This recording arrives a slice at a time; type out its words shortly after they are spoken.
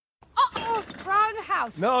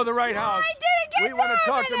house. No, the right house. I didn't get We want to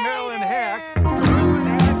talk to Marilyn Heck.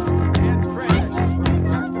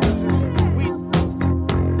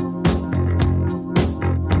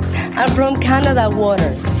 I'm from Canada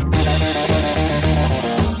Water.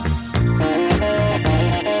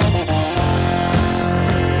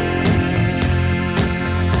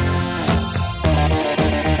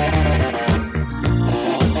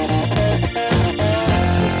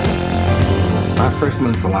 My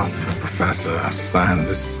freshman philosophy professor assigned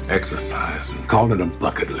this exercise and called it a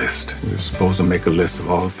bucket list. We were supposed to make a list of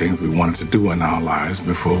all the things we wanted to do in our lives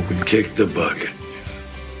before we kicked the bucket.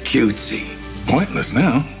 Cutesy. It's pointless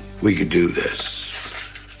now. We could do this.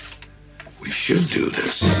 We should do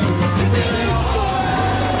this.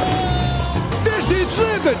 This is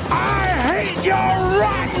living. I hate your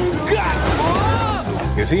rotten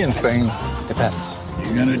guts. Is he insane? Depends.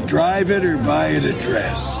 You gonna drive it or buy it a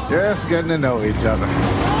dress? Just getting to know each other.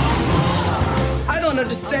 I don't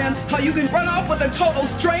understand how you can run off with a total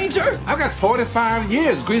stranger. I've got 45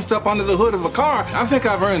 years greased up under the hood of a car. I think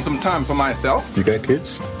I've earned some time for myself. You got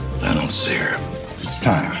kids? I don't see her. It's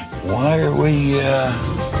time. Why are we,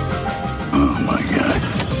 Oh my God.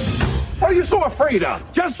 What are you so afraid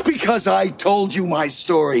of? Just because I told you my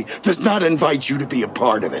story does not invite you to be a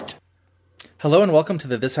part of it. Hello and welcome to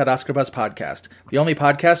the This Had Oscar Buzz podcast, the only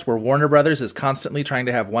podcast where Warner Brothers is constantly trying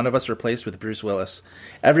to have one of us replaced with Bruce Willis.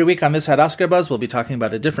 Every week on This Had Oscar Buzz, we'll be talking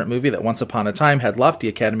about a different movie that once upon a time had lofty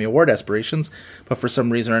Academy Award aspirations, but for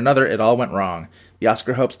some reason or another, it all went wrong. The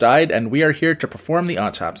Oscar hopes died, and we are here to perform the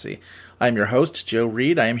autopsy. I'm your host, Joe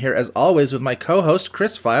Reed. I am here as always with my co-host,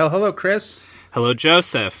 Chris File. Hello, Chris. Hello,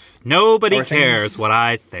 Joseph. Nobody cares what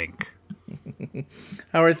I think.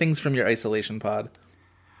 How are things from your isolation pod?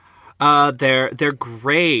 They're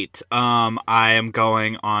great. I am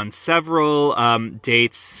going on several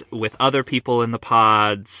dates with other people in the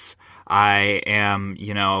pods. I am,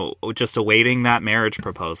 just awaiting that marriage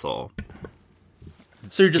proposal.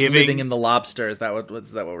 So you're just living in the lobster? Is that what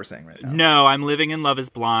we're saying right now? No, I'm living in Love Is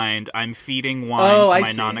Blind. I'm feeding wine to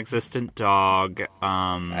my non-existent dog.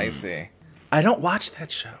 I see. I don't watch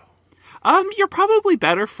that show. You're probably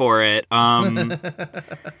better for it.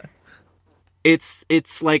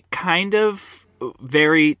 It's like kind of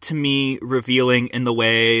very, to me, revealing in the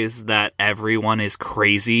ways that everyone is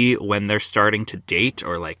crazy when they're starting to date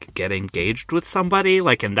or like get engaged with somebody.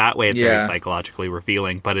 Like in that way, it's very psychologically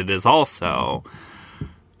revealing, but it is also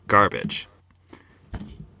garbage.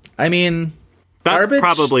 I mean, that's garbage?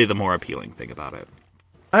 Probably the more appealing thing about it.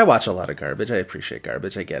 I watch a lot of garbage. I appreciate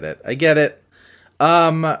garbage. I get it.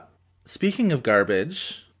 Speaking of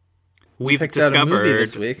garbage, we've picked out a movie discovered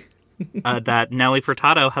this week. that Nelly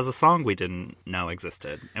Furtado has a song we didn't know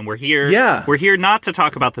existed. And we're here We're here not to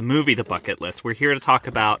talk about the movie The Bucket List. We're here to talk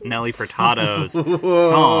about Nelly Furtado's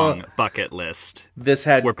song Bucket List. This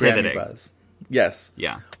had We're Grammy pivoting. buzz. Yes.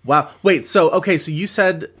 Yeah. Wow. Wait, so you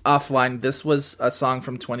said offline this was a song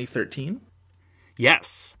from 2013?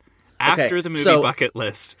 Yes. After the movie Bucket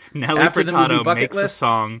List, Nelly Furtado makes a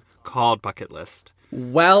song called Bucket List.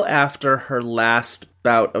 Well after her last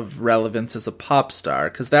bout of relevance as a pop star,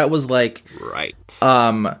 because that was like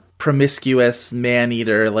Promiscuous,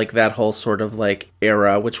 Man-Eater, like that whole sort of like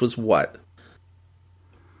era, which was what?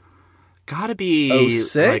 Gotta be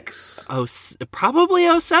 06?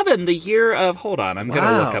 Probably 07, the year of, hold on, I'm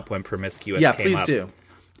gonna look up when Promiscuous came up. Yeah, please do.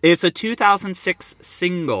 It's a 2006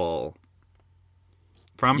 single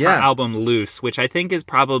from her album Loose, which I think is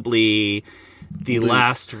probably the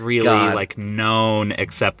last really like known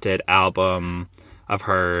accepted album of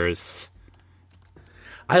hers.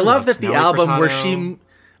 I love that the album where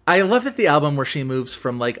she moves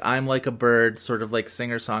from like I'm Like a Bird sort of like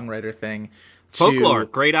singer-songwriter thing to Folklore,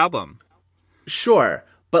 great album. Sure.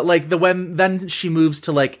 But like then she moves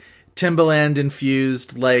to like Timbaland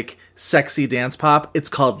infused like sexy dance pop. It's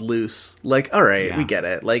called Loose. Like, all right, we get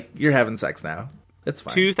it. Like you're having sex now. It's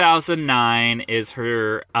fine. 2009 is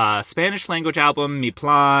her Spanish language album, Mi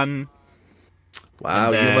Plan.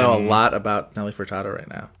 Wow, you know a lot about Nelly Furtado right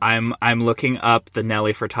now. I'm looking up the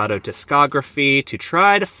Nelly Furtado discography to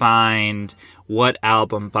try to find what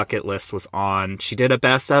album Bucket List was on. She did a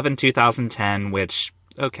best of in 2010, which,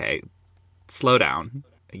 okay, slow down.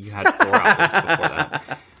 You had 4 albums before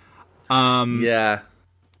that. Yeah.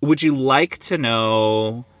 Would you like to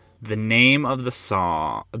know the name of the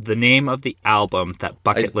song, the name of the album that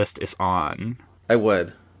Bucket List is on? I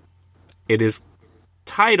would. It is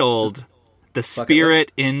titled The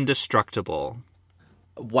Spirit Indestructible.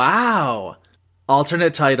 Wow.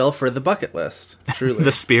 Alternate title for the Bucket List. Truly.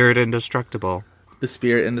 The Spirit Indestructible. The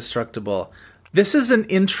Spirit Indestructible. This is an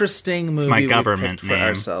interesting movie my we've government picked for name.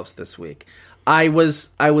 ourselves this week. I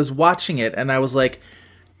was watching it and I was like,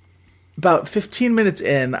 about 15 minutes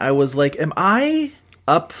in, I was like, am I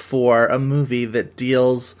up for a movie that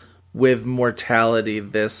deals with mortality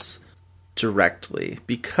this directly?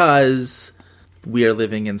 Because we are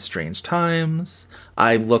living in strange times.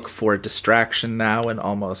 I look for distraction now in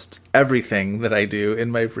almost everything that I do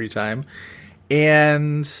in my free time.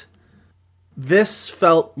 And this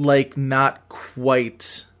felt like not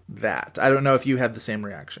quite that. I don't know if you had the same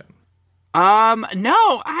reaction.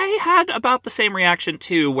 No, I had about the same reaction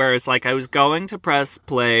too, whereas like I was going to press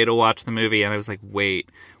play to watch the movie and I was like, wait,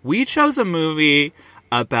 we chose a movie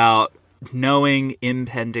about knowing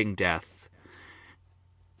impending death.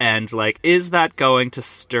 And like, is that going to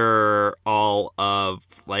stir all of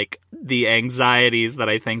like the anxieties that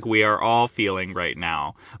I think we are all feeling right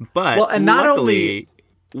now? But well, and not luckily,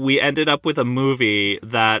 we ended up with a movie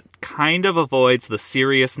that kind of avoids the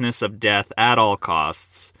seriousness of death at all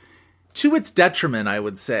costs. To its detriment, I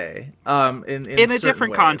would say. In a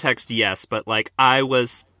different ways. context, yes, but like I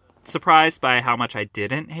was surprised by how much I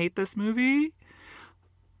didn't hate this movie.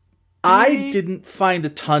 I didn't find a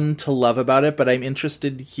ton to love about it, but I'm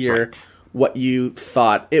interested to hear what you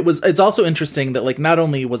thought. It's also interesting that like not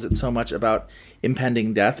only was it so much about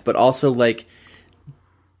impending death, but also like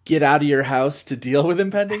get out of your house to deal with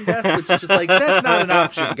impending death, which is just like, that's not an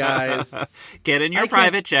option, guys. Get in your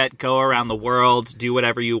private jet, go around the world, do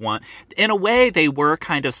whatever you want. In a way, they were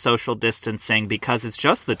kind of social distancing because it's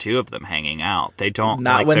just the two of them hanging out. They don't...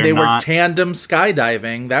 Not like, when they not... were tandem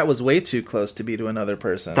skydiving. That was way too close to be to another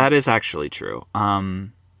person. That is actually true.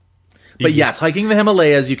 But yes, hiking the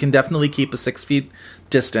Himalayas, you can definitely keep a 6 feet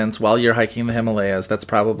distance while you're hiking the Himalayas. That's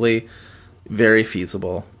probably very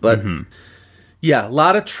feasible. But... Mm-hmm. Yeah, a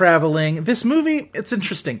lot of traveling. This movie, it's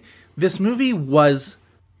interesting. This movie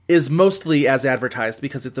is mostly as advertised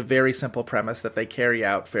because it's a very simple premise that they carry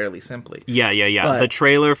out fairly simply. Yeah. But the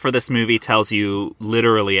trailer for this movie tells you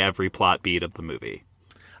literally every plot beat of the movie.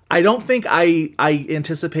 I don't think I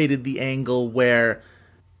anticipated the angle where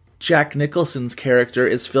Jack Nicholson's character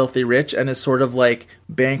is filthy rich and is sort of like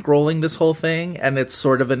bankrolling this whole thing, and it's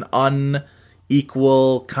sort of an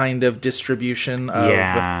unequal kind of distribution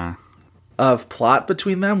of plot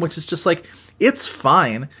between them, which is just like, it's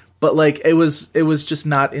fine, but like it was just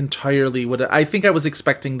not entirely what I think. I was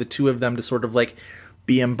expecting the two of them to sort of like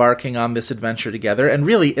be embarking on this adventure together, and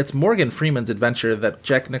really it's Morgan Freeman's adventure that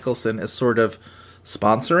Jack Nicholson is sort of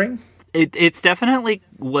sponsoring. It's definitely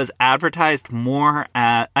was advertised more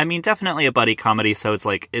at, I mean, definitely a buddy comedy, so it's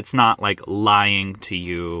like, it's not like lying to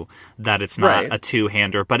you that it's not a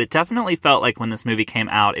two-hander, but it definitely felt like when this movie came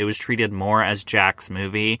out, it was treated more as Jack's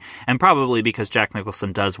movie, and probably because Jack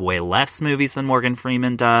Nicholson does way less movies than Morgan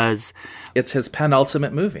Freeman does. It's his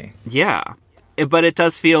penultimate movie. Yeah. But it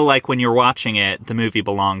does feel like when you're watching it, the movie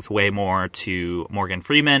belongs way more to Morgan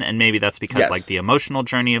Freeman, and maybe that's because like the emotional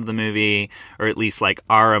journey of the movie, or at least like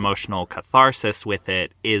our emotional catharsis with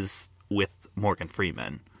it, is with Morgan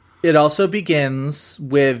Freeman. It also begins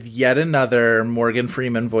with yet another Morgan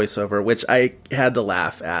Freeman voiceover, which I had to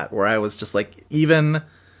laugh at, where I was just like, even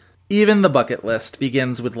the bucket list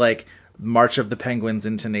begins with like March of the Penguins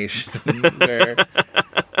intonation, where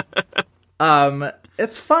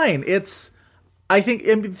it's fine. I think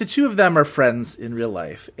the two of them are friends in real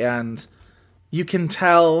life, and you can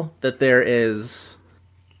tell that there is,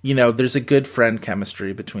 there's a good friend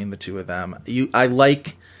chemistry between the two of them. I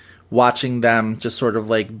like watching them just sort of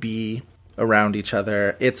like be around each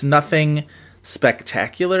other. It's nothing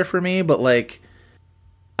spectacular for me, but like,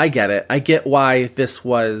 I get it. I get why this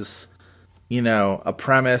was, a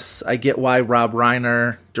premise. I get why Rob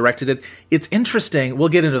Reiner directed it. It's interesting. We'll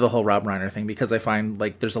get into the whole Rob Reiner thing because I find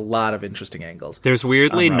like there's a lot of interesting angles. There's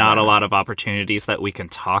weirdly not a lot of opportunities that we can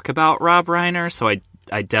talk about Rob Reiner, so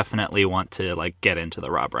I definitely want to like get into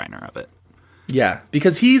the Rob Reiner of it. Yeah,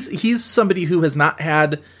 because he's somebody who has not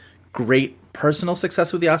had great personal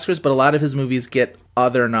success with the Oscars, but a lot of his movies get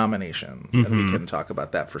other nominations, and we can talk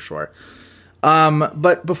about that for sure.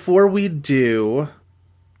 But before we do...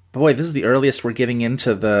 Boy, this is the earliest we're getting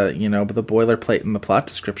into the, the boilerplate and the plot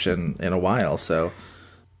description in a while, so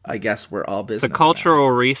I guess we're all business. The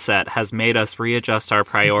cultural reset has made us readjust our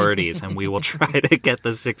priorities, and we will try to get the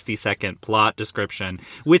 60-second plot description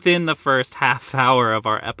within the first half hour of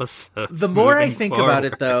our episodes. The more I think about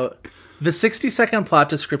it, though, the 60-second plot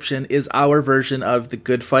description is our version of The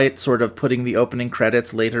Good Fight, sort of putting the opening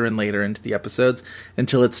credits later and later into the episodes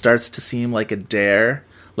until it starts to seem like a dare.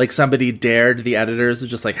 Like somebody dared the editors,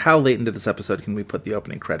 just like, how late into this episode can we put the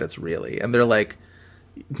opening credits, really? And they're like,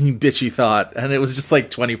 bitch, you thought. And it was just like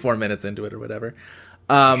 24 minutes into it or whatever.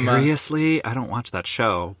 Seriously? I don't watch that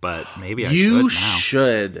show, but maybe I You should now.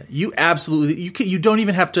 should. You absolutely. You don't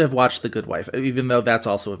even have to have watched The Good Wife, even though that's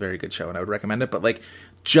also a very good show, and I would recommend it. But like,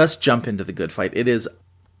 just jump into The Good Fight. It is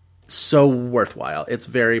so worthwhile. It's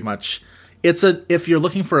very much. If you're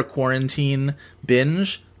looking for a quarantine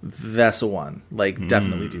binge, that's a one. Like,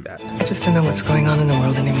 definitely do that. I just don't know what's going on in the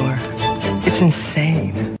world anymore. It's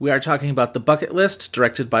insane. We are talking about The Bucket List,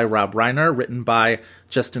 directed by Rob Reiner, written by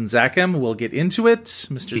Justin Zachem. We'll get into it.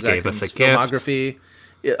 Mr. He gave us Zachem's a gift. filmography.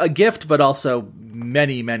 A gift, but also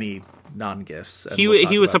many, many non-gifts. And He we'll talk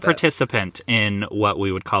was a about that. participant in what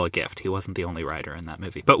we would call a gift. He wasn't the only writer in that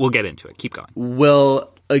movie, but we'll get into it. Keep going.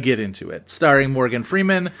 We'll get into it. Starring Morgan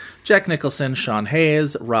Freeman, Jack Nicholson, Sean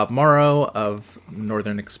Hayes, Rob Morrow of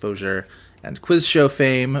Northern Exposure and Quiz Show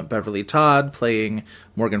fame, Beverly Todd playing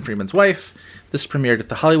Morgan Freeman's wife. This premiered at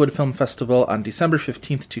the Hollywood Film Festival on December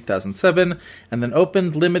 15th, 2007, and then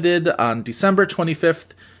opened limited on December 25th,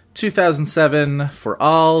 2007, for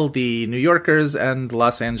all the New Yorkers and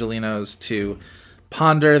Los Angelinos to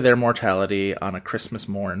ponder their mortality on a Christmas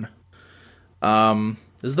morn. This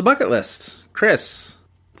is The Bucket List. Chris.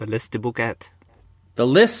 The Liste Bouquet. The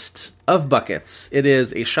List of Buckets. It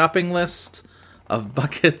is a shopping list of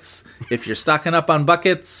buckets. If you're stocking up on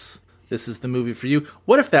buckets, this is the movie for you.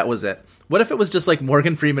 What if that was it? What if it was just like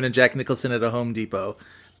Morgan Freeman and Jack Nicholson at a Home Depot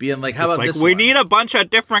being like, how Just about like, this we one? need a bunch of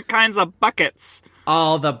different kinds of buckets.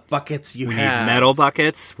 All the buckets you We have. need metal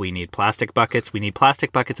buckets. We need plastic buckets. We need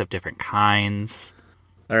plastic buckets of different kinds.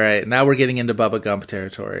 All right, now we're getting into Bubba Gump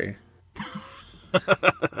territory.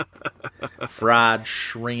 Fried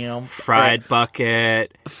shrimp. Fried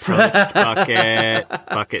bucket. Poached bucket.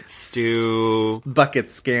 Bucket stew. Bucket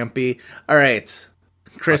scampi. All right.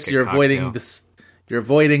 Chris, Bucket you're avoiding cocktail. this. You're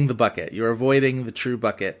avoiding the bucket. You're avoiding the true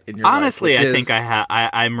bucket in your Honestly, life. I think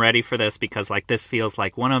I'm ready for this because like this feels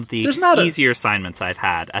like one of the There's not a- easier assignments I've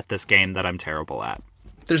had at this game that I'm terrible at.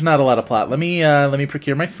 There's not a lot of plot. Let me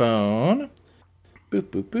procure my phone. Boop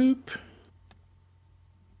boop boop.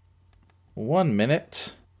 1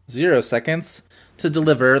 minute, 0 seconds to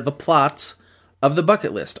deliver the plot of The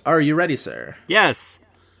Bucket List. Are you ready, sir? Yes.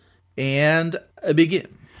 And begin.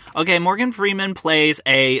 Okay, Morgan Freeman plays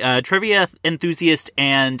a trivia enthusiast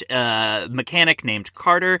and mechanic named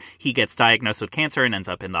Carter. He gets diagnosed with cancer and ends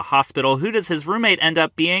up in the hospital. Who does his roommate end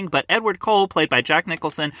up being? But Edward Cole, played by Jack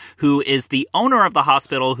Nicholson, who is the owner of the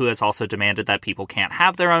hospital, who has also demanded that people can't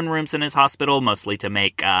have their own rooms in his hospital, mostly to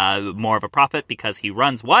make more of a profit because he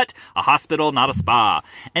runs what? A hospital, not a spa.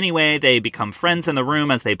 Anyway, they become friends in the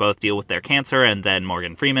room as they both deal with their cancer, and then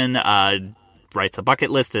Morgan Freeman writes a bucket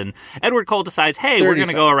list, and Edward Cole decides, hey, we're going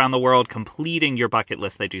to go around the world completing your bucket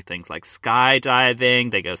list. They do things like skydiving,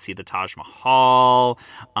 they go see the Taj Mahal,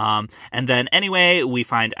 and then anyway, we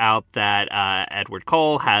find out that Edward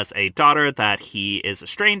Cole has a daughter that he is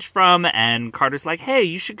estranged from, and Carter's like, hey,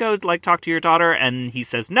 you should go like talk to your daughter, and he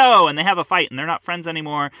says no, and they have a fight, and they're not friends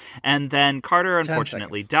anymore, and then Carter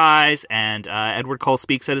unfortunately dies, and Edward Cole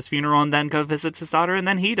speaks at his funeral, and then go visits his daughter, and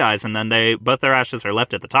then he dies, and then both their ashes are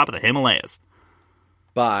left at the top of the Himalayas.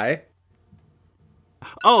 By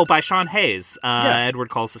Sean Hayes, Edward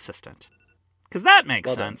Cole's assistant. Because that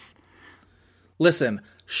makes sense. Listen,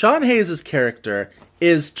 Sean Hayes' character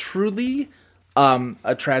is truly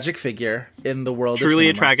a tragic figure in the world Truly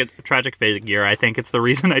of cinema. a tragic figure. I think it's the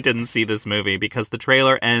reason I didn't see this movie, because the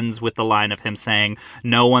trailer ends with the line of him saying,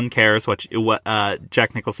 no one cares what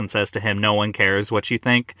Jack Nicholson says to him, no one cares what you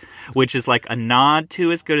think, which is like a nod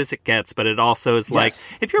to As Good as It Gets, but it also is like,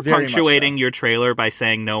 if you're very much punctuating so. your trailer by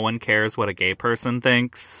saying no one cares what a gay person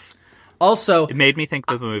thinks, Also, it made me think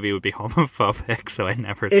that the movie would be homophobic, so I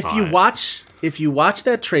never saw it. If you watch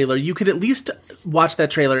that trailer, you could at least watch that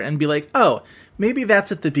trailer and be like, oh, maybe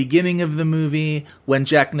that's at the beginning of the movie when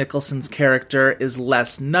Jack Nicholson's character is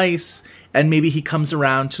less nice, and maybe he comes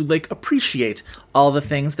around to like appreciate all the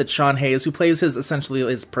things that Sean Hayes, who plays essentially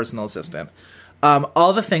his personal assistant,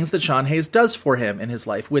 all the things that Sean Hayes does for him in his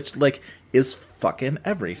life, which like is fucking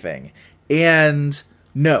everything. And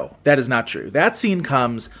no, that is not true. That scene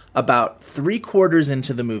comes about 3/4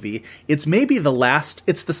 into the movie. It's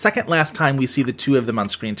the second last time we see the two of them on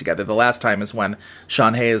screen together. The last time is when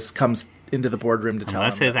Sean Hayes comes into the boardroom to tell him.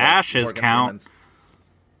 Unless his that, like, ashes Morgan count. Freeman's-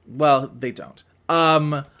 Well, they don't.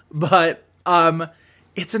 But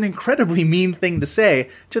it's an incredibly mean thing to say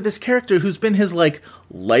to this character who's been his like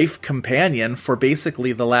life companion for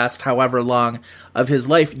basically the last however long of his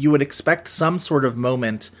life. You would expect some sort of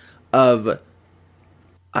moment of,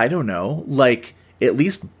 I don't know, like at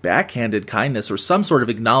least backhanded kindness or some sort of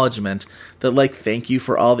acknowledgement that like, thank you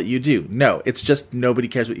for all that you do. No, it's just nobody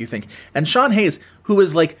cares what you think. And Sean Hayes, who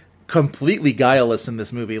is like completely guileless in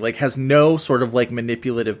this movie, like has no sort of like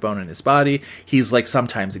manipulative bone in his body. He's like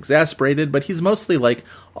sometimes exasperated, but he's mostly like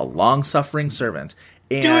a long-suffering servant.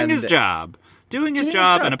 And doing his job.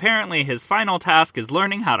 And apparently his final task is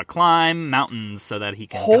learning how to climb mountains so that he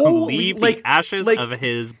can go leave the ashes of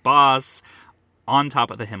his boss on top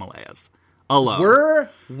of the Himalayas alone.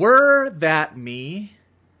 Were that me?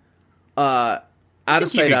 Out of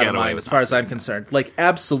sight, out of mind, as far as I'm concerned. Like,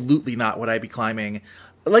 absolutely not would I be climbing.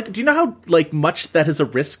 Like, do you know how, like, much that is a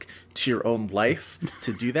risk to your own life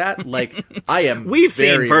to do that? Like, I am We've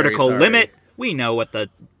seen Vertical Limit. We know what the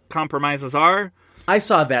compromises are. I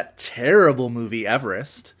saw that terrible movie,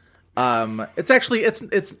 Everest. It's actually,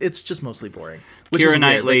 it's just mostly boring. Keira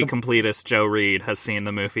Knightley, completist Joe Reed, has seen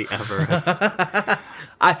the movie Everest.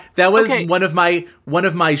 That was one of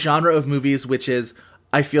my genre of movies, which is,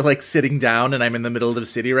 I feel like sitting down and I'm in the middle of the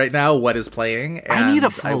city right now. What is playing? And I need a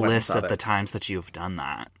full list of the times that you've done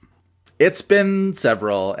that. It's been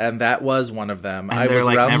several, and that was one of them. And I was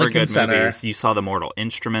like around never Lincoln good Center. Movies. You saw the Mortal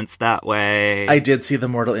Instruments that way. I did see the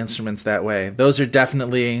Mortal Instruments that way. Those are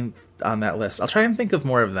definitely on that list. I'll try and think of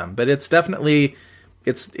more of them, but it's definitely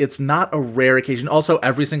it's not a rare occasion. Also,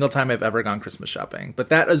 every single time I've ever gone Christmas shopping, but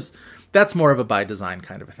that's more of a by design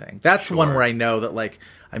kind of a thing. That's one where I know that like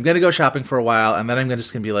I'm gonna go shopping for a while, and then I'm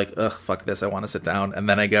just gonna be like, ugh, fuck this, I want to sit down, and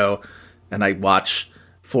then I go and I watch,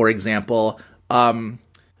 for example, Miss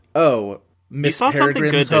You saw something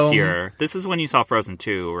good Peregrine's Home. this year. This is when you saw Frozen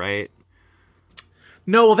 2, right?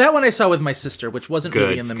 No, well, that one I saw with my sister, which wasn't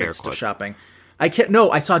really in the midst of shopping. I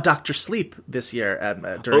saw Dr. Sleep this year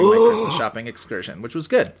during my Christmas shopping excursion, which was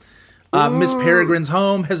good. Miss Peregrine's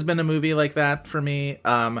Home has been a movie like that for me.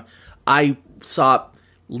 I saw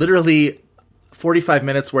literally 45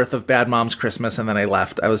 minutes worth of Bad Moms Christmas, and then I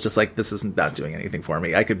left. I was just like, this is not doing anything for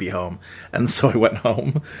me. I could be home. And so I went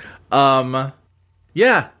home.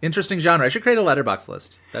 Yeah, interesting genre. I should create a letterbox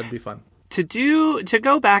list. That'd be fun. To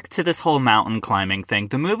go back to this whole mountain climbing thing,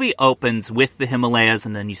 the movie opens with the Himalayas,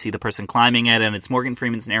 and then you see the person climbing it, and it's Morgan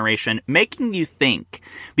Freeman's narration, making you think,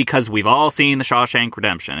 because we've all seen The Shawshank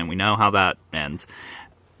Redemption, and we know how that ends,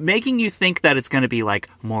 making you think that it's going to be like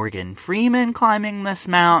Morgan Freeman climbing this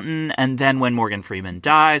mountain, and then when Morgan Freeman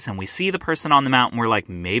dies and we see the person on the mountain, we're like,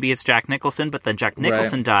 maybe it's Jack Nicholson, but then Jack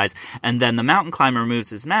Nicholson dies, and then the mountain climber removes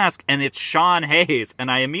his mask, and it's Sean Hayes, and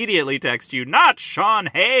I immediately text you, not Sean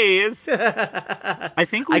Hayes! I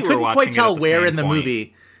think we were watching I couldn't quite tell where in the point.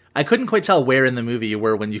 movie. I couldn't quite tell where in the movie you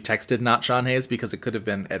were when you texted not Sean Hayes, because it could have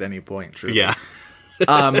been at any point, truly. Yeah.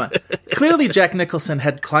 Clearly Jack Nicholson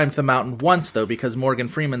had climbed the mountain once, though, because Morgan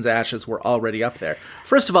Freeman's ashes were already up there.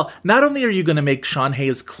 First of all, not only are you going to make Sean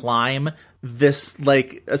Hayes climb this,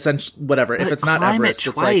 like, essentially, whatever, if it's not Everest,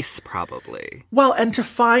 it twice, probably. Well, and to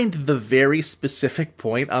find the very specific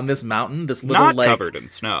point on this mountain, this little, not like, covered in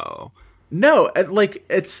snow. No, like,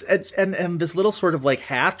 it's and this little sort of, like,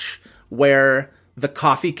 hatch where the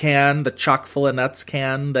coffee can, the chock full of nuts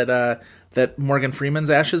can that Morgan Freeman's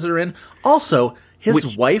ashes are in. Also,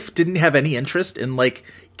 his wife didn't have any interest in, like,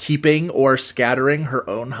 keeping or scattering her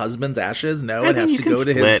own husband's ashes. No, it has to go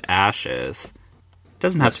to his... split ashes. It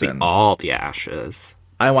doesn't have to be all the ashes.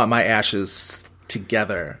 I want my ashes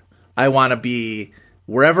together. I want to be...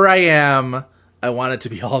 Wherever I am, I want it to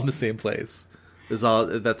be all in the same place. That's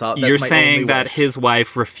all. You're saying that his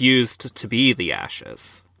wife refused to be the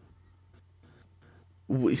ashes.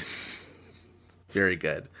 Very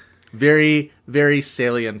good. Very, very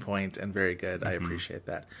salient point and very good. I appreciate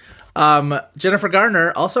that. Jennifer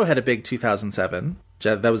Garner also had a big 2007.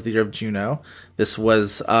 That was the year of Juno. This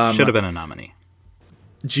was... should have been a nominee.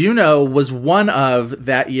 Juno was one of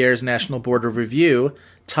that year's National Board of Review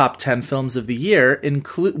top 10 films of the year,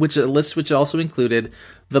 which also included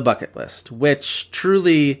The Bucket List, which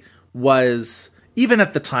truly was... Even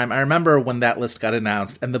at the time, I remember when that list got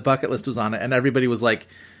announced and The Bucket List was on it, and everybody was like...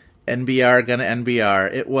 NBR gonna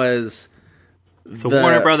NBR. It was... It's a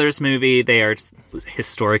Warner Brothers movie. They are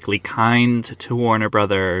historically kind to Warner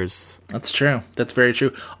Brothers. That's true. That's very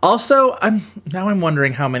true. Also, I'm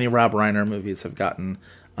wondering how many Rob Reiner movies have gotten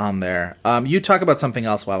on there. You talk about something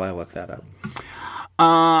else while I look that up.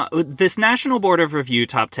 This National Board of Review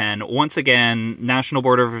top 10, once again, National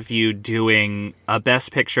Board of Review doing a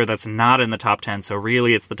best picture that's not in the top 10, so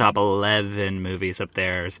really it's the top 11 movies of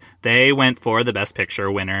theirs. They went for the best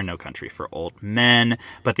picture winner, No Country for Old Men,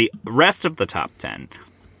 but the rest of the top 10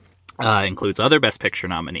 includes other best picture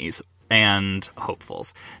nominees and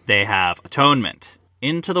hopefuls. They have Atonement,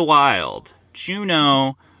 Into the Wild,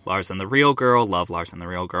 Juno, Lars and the Real Girl, love Lars and the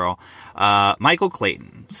Real Girl, Michael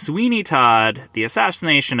Clayton, Sweeney Todd, The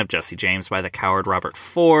Assassination of Jesse James by the Coward Robert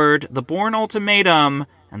Ford, The Bourne Ultimatum,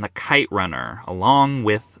 and The Kite Runner, along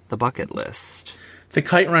with the bucket list. The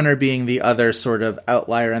Kite Runner being the other sort of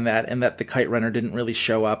outlier in that the Kite Runner didn't really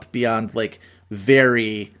show up beyond like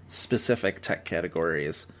very specific tech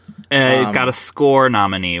categories. It got a score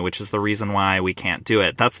nominee, which is the reason why we can't do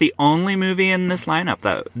it. That's the only movie in this lineup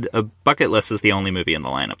that a bucket list is the only movie in the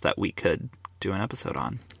lineup that we could do an episode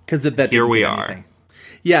on. Because that here we are. Anything.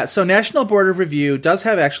 Yeah, so National Board of Review does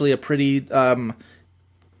have actually a pretty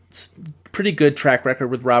good track record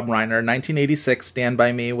with Rob Reiner. 1986, Stand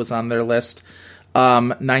By Me was on their list.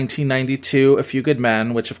 1992, A Few Good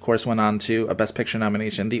Men, which of course went on to a Best Picture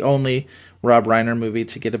nomination, the only Rob Reiner movie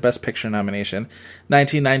to get a Best Picture nomination.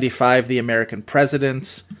 1995, The American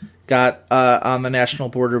President got on the National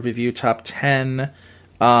Board of Review top 10.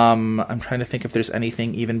 I'm trying to think if there's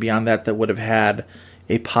anything even beyond that would have had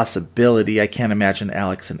a possibility. I can't imagine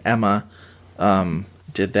Alex and Emma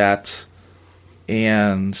did that.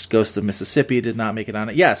 And Ghost of Mississippi did not make it on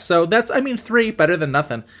it. Yeah, so that's, 3, better than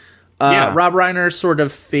nothing. Rob Reiner sort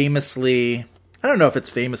of famously, I don't know if it's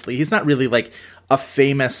famously, he's not really like a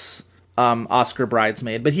famous Oscar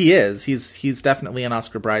bridesmaid, but he is. He's definitely an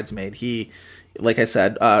Oscar bridesmaid. He, like I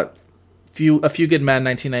said, A Few Good Men,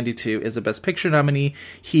 1992, is a Best Picture nominee.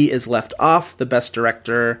 He is left off the Best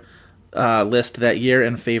Director list that year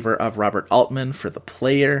in favor of Robert Altman for The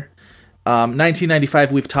Player.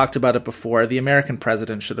 1995, we've talked about it before. The American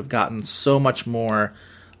President should have gotten so much more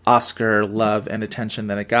Oscar love and attention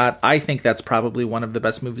than it got. I think that's probably one of the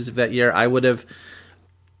best movies of that year. I would have,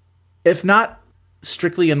 if not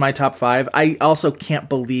strictly in my top 5, I also can't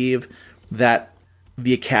believe that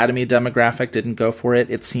the Academy demographic didn't go for it.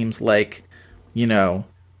 It seems like,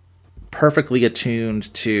 perfectly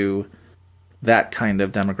attuned to that kind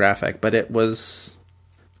of demographic, but it was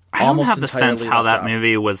I don't have the sense how that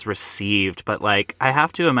movie was received, but like I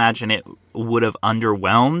have to imagine it would have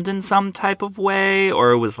underwhelmed in some type of way,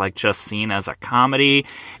 or it was like just seen as a comedy.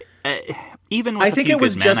 Even with I think it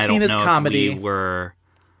was just seen as comedy. Go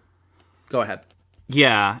ahead.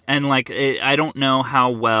 Yeah, and like I don't know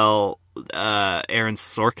how well Aaron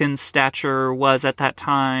Sorkin's stature was at that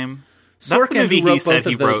time. That's the movie he said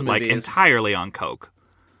he wrote like entirely on coke.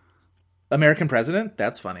 American President?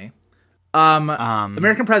 That's funny.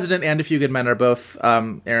 American President and A Few Good Men are both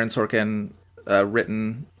Aaron Sorkin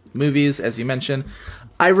written movies, as you mentioned.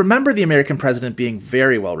 I remember The American President being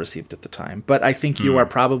very well received at the time, but I think you are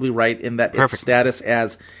probably right in that its status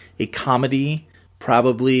as a comedy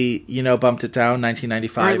probably, bumped it down.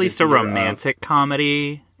 1995, or at least a romantic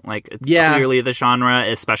comedy. Like clearly the genre,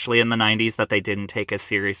 especially in the 90s, that they didn't take as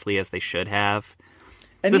seriously as they should have.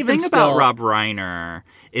 And the thing about Rob Reiner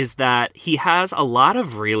is that he has a lot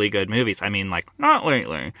of really good movies. I mean, like, not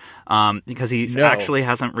lately, because he actually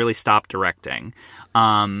hasn't really stopped directing.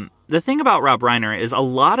 The thing about Rob Reiner is a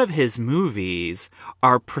lot of his movies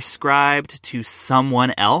are prescribed to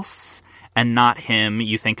someone else and not him.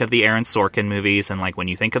 You think of the Aaron Sorkin movies, and like when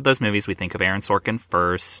you think of those movies, we think of Aaron Sorkin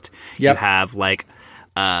first. Yep. You have like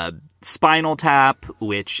Spinal Tap,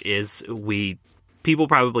 which is people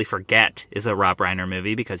probably forget is a Rob Reiner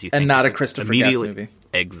movie because you think and not a Christopher Guest movie.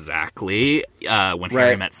 Exactly. When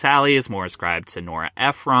Harry Met Sally is more ascribed to Nora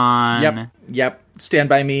Ephron. Yep. Stand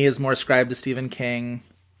By Me is more ascribed to Stephen King.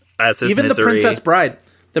 As his Even Misery. The Princess Bride.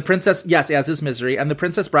 The Princess, yes, as is Misery. And The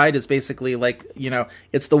Princess Bride is basically like,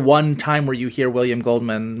 it's the one time where you hear William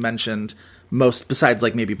Goldman mentioned most, besides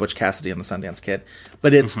like maybe Butch Cassidy and the Sundance Kid.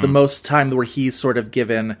 But it's the most time where he's sort of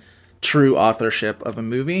given true authorship of a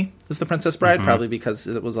movie is The Princess Bride, probably because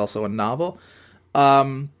it was also a novel.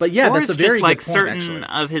 But yeah, that's a very good point, certain actually.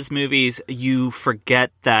 Of his movies, you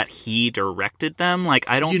forget that he directed them. Like,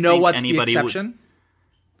 I don't think what's anybody the exception?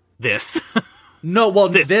 This. No, well,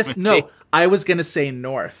 this no. I was going to say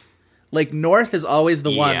North. Like, North is always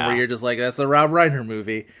the one where you're just like, that's a Rob Reiner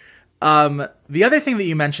movie. The other thing that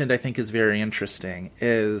you mentioned I think is very interesting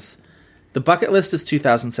is the bucket list is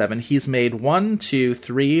 2007. He's made 1, 2,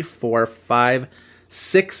 3, 4, 5,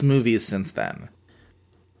 6 movies since then.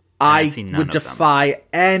 I would defy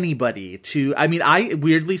anybody to... I mean, I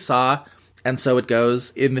weirdly saw And So It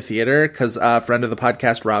Goes in the theater because a friend of the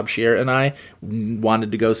podcast, Rob Scheer, and I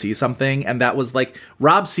wanted to go see something. And that was like,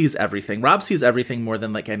 Rob sees everything. Rob sees everything more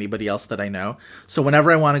than like anybody else that I know. So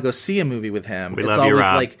whenever I want to go see a movie with him,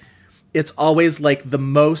 it's always like the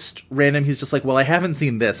most random. He's just like, well, I haven't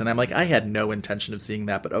seen this. And I'm like, I had no intention of seeing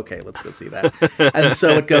that, but okay, let's go see that. And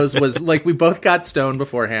So It Goes was like, we both got stoned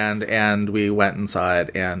beforehand and we went and saw it.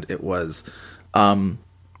 And it was, sounds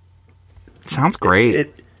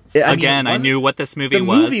great. I knew what this movie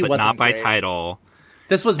was, but not by title.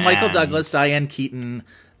 This was Michael Douglas, Diane Keaton,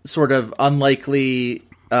 sort of unlikely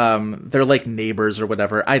They're like neighbors or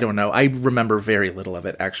whatever. I don't know. I remember very little of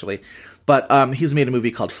it, actually. But he's made a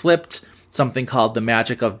movie called Flipped, something called The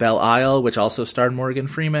Magic of Belle Isle, which also starred Morgan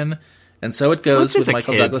Freeman. And so it goes with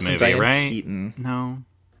Michael Douglas and Diane Keaton. No.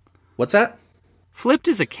 What's that? Flipped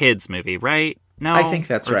is a kid's movie, right? No, I think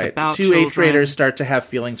that's right. Two eighth graders start to have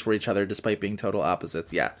feelings for each other despite being total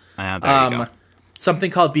opposites. Yeah. There you go.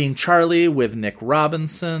 Something called Being Charlie with Nick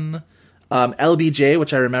Robinson. LBJ,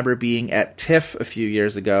 which I remember being at TIFF a few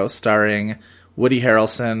years ago, starring Woody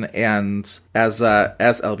Harrelson and as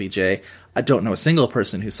LBJ. I don't know a single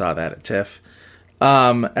person who saw that at TIFF.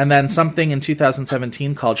 And then something in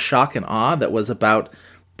 2017 called Shock and Awe that was about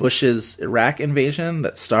Bush's Iraq invasion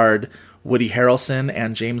that starred Woody Harrelson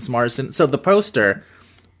and James Marsden. So the poster,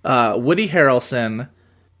 Woody Harrelson,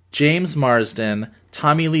 James Marsden,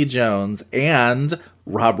 Tommy Lee Jones, and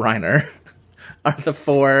Rob Reiner are the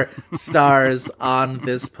 4 stars on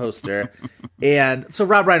this poster. And so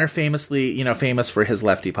Rob Reiner famously, famous for his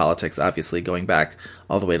lefty politics, obviously going back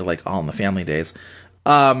all the way to like All in the Family days.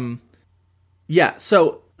 Yeah,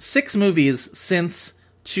 so 6 movies since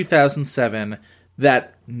 2007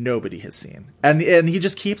 that nobody has seen. And he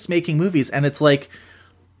just keeps making movies, and it's like,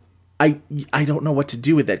 I don't know what to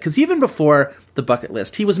do with it. Because even before The Bucket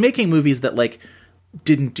List, he was making movies that, like,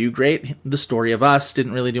 didn't do great. The Story of Us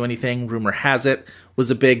didn't really do anything. Rumor Has It was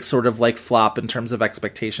a big sort of, like, flop in terms of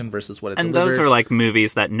expectation versus what it delivered. And those are, like,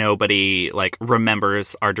 movies that nobody, like,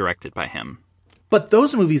 remembers are directed by him. But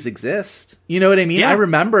those movies exist. You know what I mean? Yeah. I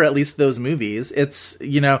remember at least those movies. It's,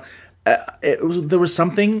 there was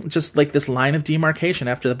something just like this line of demarcation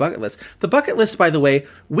after The Bucket List. The Bucket List, by the way,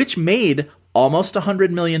 which made almost $100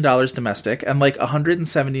 million domestic and like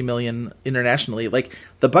 $170 million internationally. Like,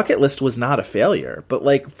 The Bucket List was not a failure, but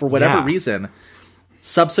like for whatever reason,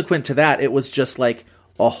 subsequent to that, it was just like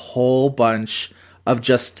a whole bunch of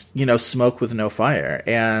just, smoke with no fire.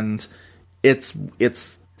 And it's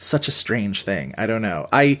such a strange thing. I don't know.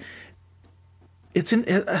 I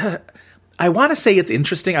want to say it's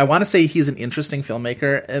interesting. I want to say he's an interesting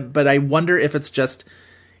filmmaker, but I wonder if it's just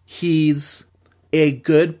he's a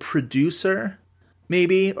good producer,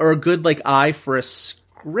 maybe, or a good like eye for a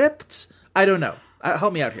script. I don't know.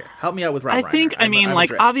 Help me out here. Help me out with Rob Reiner. I think, I'm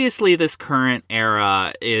obviously this current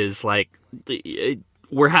era is like,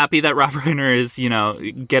 we're happy that Rob Reiner is,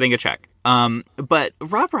 getting a check. But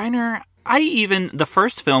Rob Reiner, the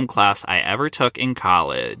first film class I ever took in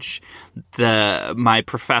college, my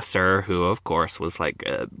professor, who of course was like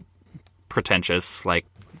a pretentious like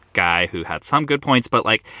guy who had some good points, but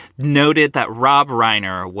like noted that Rob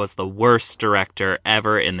Reiner was the worst director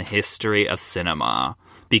ever in the history of cinema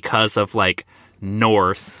because of like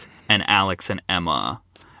North and Alex and Emma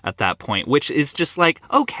at that point, which is just like,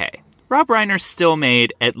 okay, Rob Reiner still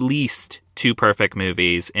made at least 2 perfect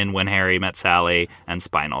movies in When Harry Met Sally and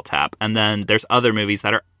Spinal Tap. And then there's other movies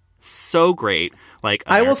that are so great, like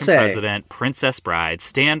American President, Princess Bride,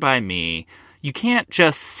 Stand By Me. You can't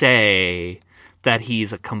just say that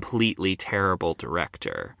he's a completely terrible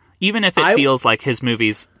director, even if it feels like his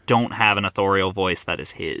movies don't have an authorial voice that is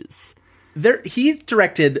his. He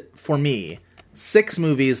directed, for me, 6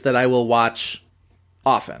 movies that I will watch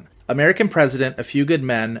often. American President, A Few Good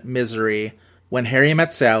Men, Misery, When Harry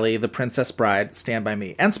Met Sally, The Princess Bride, Stand By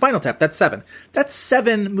Me, and Spinal Tap. That's 7. That's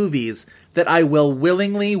 7 movies that I will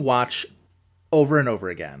willingly watch over and over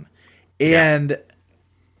again. And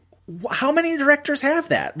how many directors have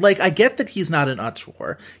that? Like, I get that he's not an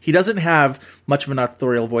auteur. He doesn't have much of an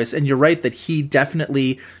authorial voice. And you're right that he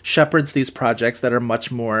definitely shepherds these projects that are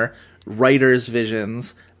much more writers'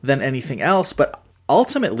 visions than anything else. But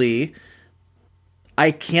ultimately,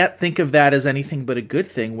 I can't think of that as anything but a good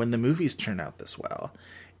thing when the movies turn out this well.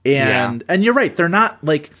 And you're right, they're not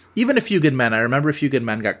like, even A Few Good Men. I remember A Few Good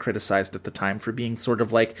Men got criticized at the time for being sort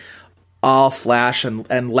of like all flash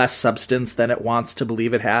and less substance than it wants to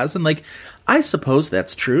believe it has. And like, I suppose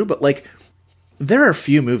that's true, but like, there are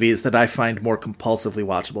few movies that I find more compulsively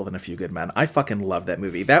watchable than A Few Good Men. I fucking love that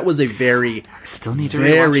movie. That was a very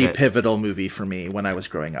pivotal movie for me when I was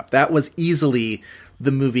growing up. That was easily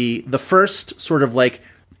the first sort of like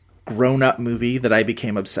grown-up movie that I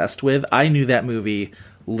became obsessed with. I knew that movie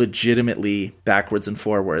legitimately backwards and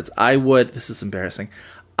forwards. This is embarrassing.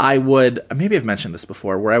 Maybe I've mentioned this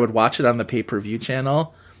before, where I would watch it on the pay-per-view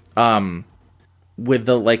channel, with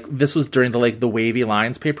the, like, this was during the, like, the Wavy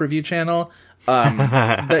Lines pay-per-view channel,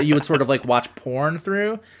 that you would sort of like watch porn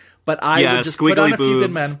through. But I would just put on A Few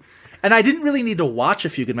Good Men. And I didn't really need to watch A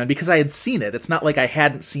Few Good Men because I had seen it. It's not like I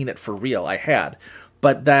hadn't seen it for real. I had.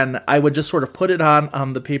 But then I would just sort of put it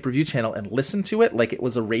on the pay-per-view channel and listen to it like it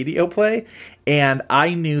was a radio play. And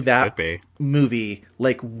I knew that movie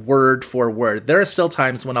like word for word. There are still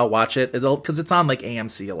times when I'll watch it because it's on like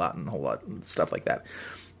AMC a lot and a whole lot and stuff like that.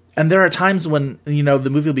 And there are times when, the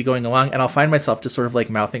movie will be going along and I'll find myself just sort of like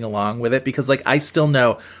mouthing along with it because like I still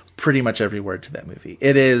know pretty much every word to that movie.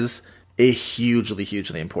 It is a hugely,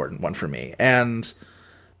 hugely important one for me. And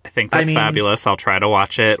I think that's fabulous. I'll try to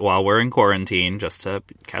watch it while we're in quarantine just to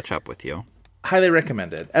catch up with you. Highly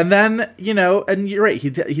recommended. And then, and you're right,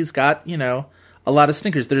 he's got, a lot of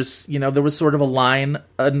stinkers. There's, there was sort of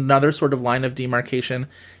another sort of line of demarcation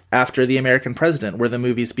after The American President, where the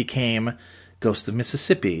movies became Ghost of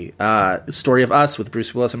Mississippi, Story of Us with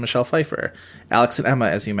Bruce Willis and Michelle Pfeiffer, Alex and Emma,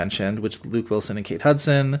 as you mentioned, with Luke Wilson and Kate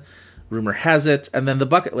Hudson, Rumor Has It, and then The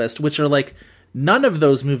Bucket List, which are like, none of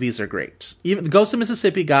those movies are great. Even Ghost of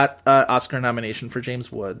Mississippi got an Oscar nomination for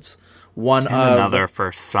James Woods. Another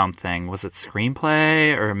for something. Was it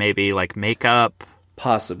screenplay or maybe like makeup?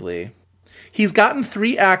 Possibly. He's gotten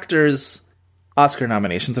 3 actors Oscar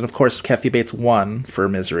nominations, and of course Kathy Bates won for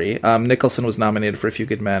Misery. Nicholson was nominated for A Few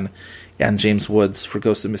Good Men, and James Woods for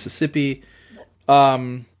Ghost of Mississippi. A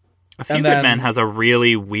Few Good Men has a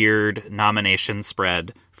really weird nomination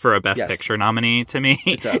spread for a Best Picture nominee to me.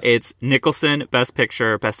 It's Nicholson, Best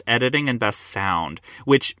Picture, Best Editing, and Best Sound,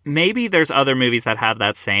 which maybe there's other movies that have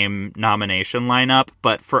that same nomination lineup,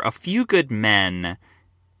 but for A Few Good Men,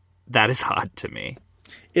 that is odd to me.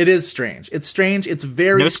 It is strange. It's strange. It's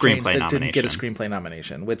very strange that it didn't get a screenplay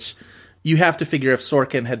nomination, which you have to figure if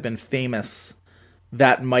Sorkin had been famous,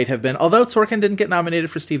 that might have been. Although Sorkin didn't get nominated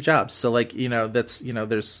for Steve Jobs, so like that's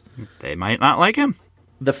there's they might not like him.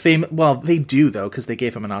 Well, they do though because they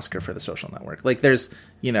gave him an Oscar for The Social Network. Like there's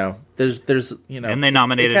and they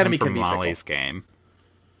nominated him for Molly's Game.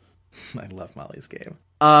 I love Molly's Game.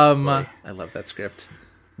 I love that script.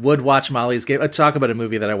 Would watch Molly's Game. Talk about a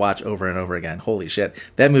movie that I watch over and over again. Holy shit.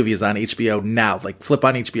 That movie is on HBO now. Like, flip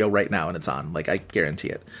on HBO right now and it's on. Like, I guarantee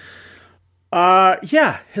it.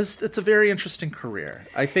 It's a very interesting career.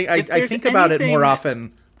 I think about it more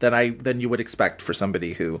often than you would expect for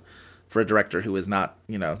a director who is not,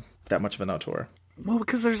 that much of an auteur. Well,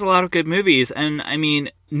 because there's a lot of good movies. And, I mean,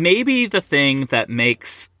 maybe the thing that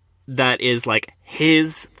is, like,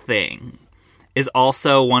 his thing is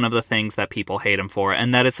also one of the things that people hate him for,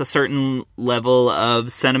 and that it's a certain level of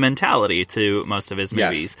sentimentality to most of his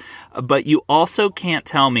movies. Yes. But you also can't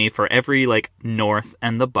tell me for every, like, North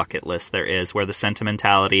and The Bucket List there is, where the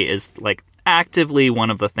sentimentality is, like, actively one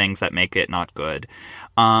of the things that make it not good.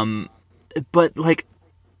 But, like,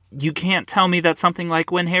 you can't tell me that something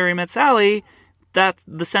like When Harry Met Sally, that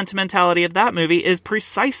the sentimentality of that movie is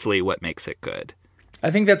precisely what makes it good. I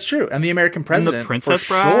think that's true. And The American President, and The Princess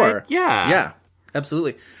for Bride, sure. Yeah. Yeah.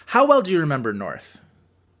 Absolutely. How well do you remember North?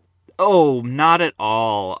 Oh, not at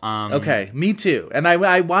all. Okay, me too. And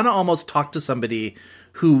I want to almost talk to somebody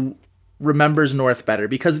who remembers North better,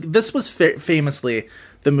 because this was famously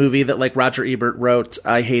the movie that, like, Roger Ebert wrote,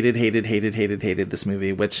 I hated this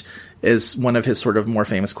movie, which is one of his sort of more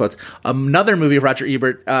famous quotes. Another movie Roger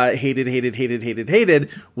Ebert hated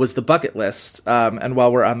was The Bucket List. And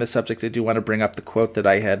while we're on this subject, I do want to bring up the quote that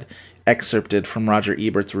I had excerpted from Roger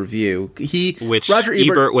Ebert's review. Roger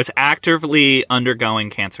Ebert was actively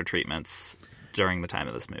undergoing cancer treatments during the time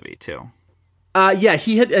of this movie, too.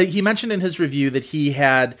 He mentioned in his review that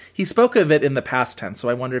he spoke of it in the past tense, so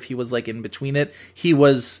I wonder if he was like in between it. He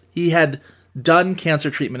had done cancer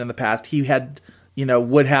treatment in the past. He had,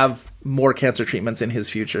 would have more cancer treatments in his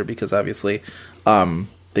future, because obviously,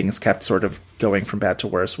 things kept sort of going from bad to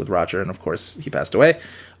worse with Roger, and of course he passed away.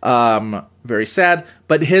 Very sad.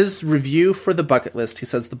 But his review for The Bucket List, he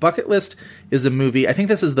says, The Bucket List is a movie, I think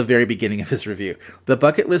this is the very beginning of his review. The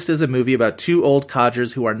Bucket List is a movie about 2 old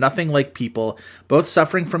codgers who are nothing like people, both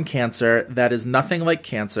suffering from cancer that is nothing like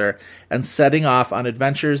cancer, and setting off on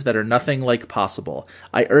adventures that are nothing like possible.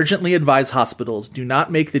 I urgently advise hospitals, do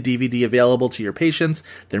not make the DVD available to your patients.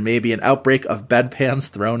 There may be an outbreak of bedpans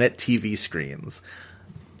thrown at TV screens.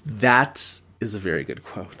 That is a very good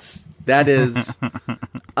quote. That is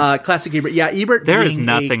classic Ebert. Yeah, Ebert. There is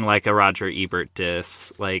nothing like a Roger Ebert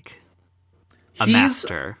diss, like a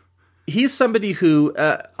master. He's somebody who,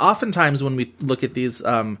 oftentimes when we look at these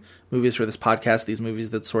movies for this podcast, these movies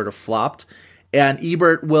that sort of flopped, and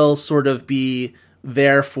Ebert will sort of be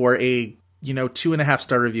there for a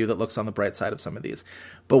 2.5-star review that looks on the bright side of some of these.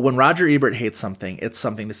 But when Roger Ebert hates something, it's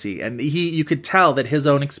something to see. And you could tell that his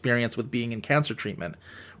own experience with being in cancer treatment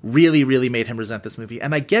really, really made him resent this movie.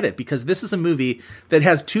 And I get it, because this is a movie that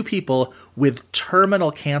has two people with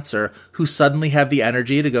terminal cancer who suddenly have the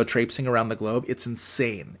energy to go traipsing around the globe. It's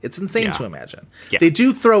insane. It's insane to imagine. Yeah. They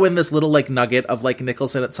do throw in this little like nugget of like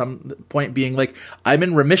Nicholson at some point being like, I'm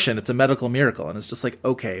in remission. It's a medical miracle. And it's just like,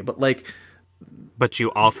 okay, but like... But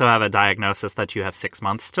you also have a diagnosis that you have 6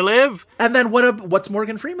 months to live. And then what's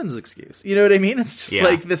Morgan Freeman's excuse? You know what I mean? It's just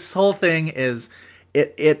like this whole thing is...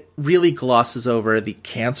 It really glosses over the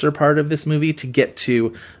cancer part of this movie to get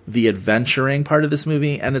to the adventuring part of this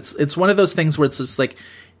movie. And it's one of those things where it's just like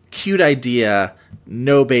cute idea,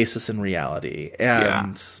 no basis in reality.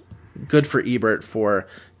 And good for Ebert for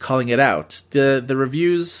calling it out. The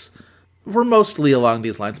reviews were mostly along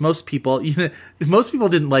these lines. Most people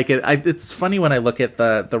didn't like it. It's funny when I look at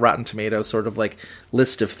the Rotten Tomatoes sort of like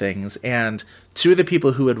list of things, and two of the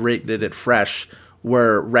people who had rated it fresh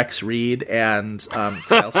were Rex Reed and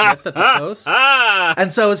Kyle Smith at the Post.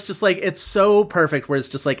 And so it's just like, it's so perfect where it's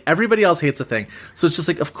just like everybody else hates a thing. So it's just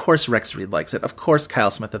like, of course Rex Reed likes it. Of course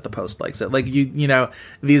Kyle Smith at the Post likes it. Like, you know,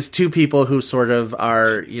 these two people who sort of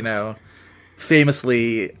are, you know,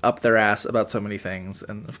 famously up their ass about so many things.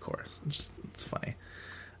 And of course, it's funny.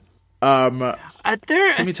 To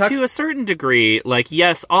a certain degree, like,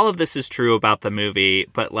 yes, all of this is true about the movie,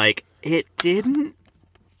 but like, it didn't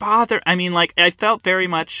bother. I mean, like, I felt very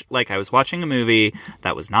much like I was watching a movie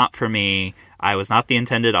that was not for me. I was not the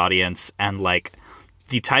intended audience, and like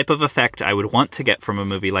the type of effect I would want to get from a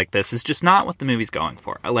movie like this is just not what the movie's going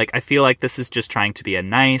for. Like, I feel like this is just trying to be a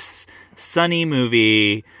nice, sunny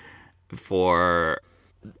movie for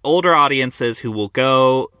older audiences who will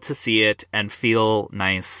go to see it and feel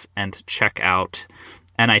nice and check out.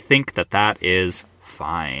 And I think that is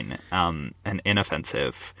fine and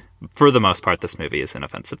inoffensive. For the most part, this movie is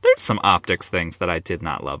inoffensive. There's some optics things that I did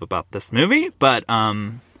not love about this movie, but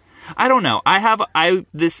I don't know.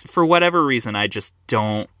 For whatever reason, I just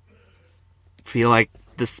don't feel like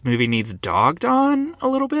this movie needs dogged on a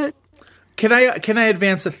little bit. Can I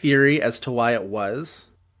advance a theory as to why it was?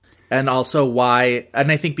 And also why,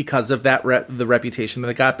 and I think because of that, the reputation that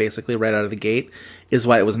it got basically right out of the gate is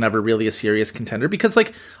why it was never really a serious contender. Because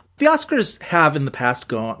like the Oscars have in the past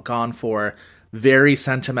gone for very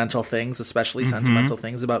sentimental things, especially sentimental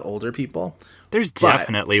things about older people. There's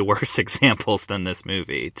definitely worse examples than this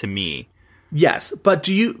movie, to me. Yes, but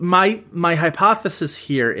my hypothesis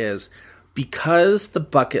here is because the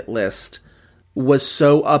bucket list was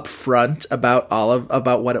so upfront about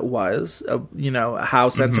about what it was, you know, how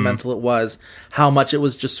sentimental it was, how much it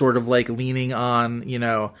was just sort of like leaning on, you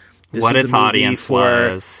know, this what is its a movie audience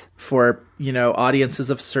was for, you know, audiences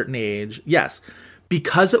of a certain age. Yes.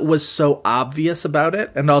 Because it was so obvious about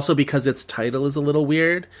it, and also because its title is a little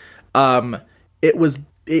weird, it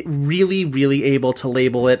really, really able to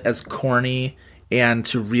label it as corny and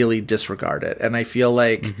to really disregard it. And I feel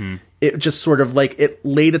like it just sort of like it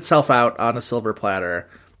laid itself out on a silver platter,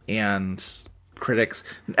 and critics.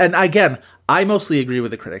 And again, I mostly agree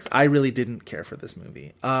with the critics. I really didn't care for this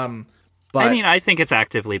movie. But, I mean, I think it's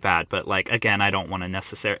actively bad, but, like, again, I don't want to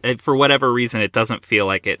necessarily... For whatever reason, it doesn't feel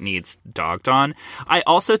like it needs dogged on. I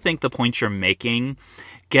also think the point you're making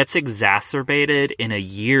gets exacerbated in a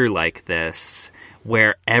year like this,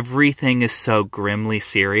 where everything is so grimly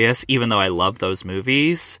serious, even though I love those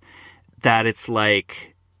movies, that it's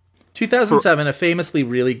like... 2007, a famously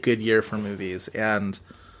really good year for movies, and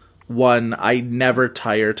one I never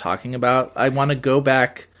tire talking about. I want to go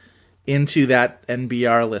back into that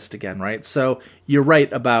NBR list again, right? So you're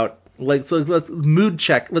right about let's mood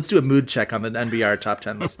check. Let's do a mood check on the NBR top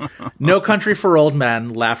 10 list. No Country for Old Men,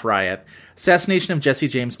 laugh riot. Assassination of Jesse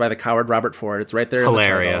James by the coward Robert Ford. It's right there.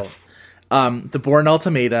 Hilarious. In the title. The Bourne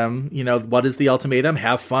Ultimatum. You know, what is the ultimatum?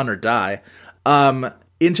 Have fun or die.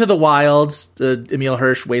 Into the Wilds. Emil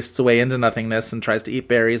Hirsch wastes away into nothingness and tries to eat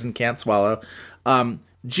berries and can't swallow.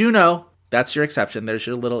 Juno. That's your exception. There's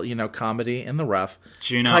your little, you know, comedy in the rough.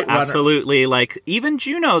 Juno, absolutely. Like, even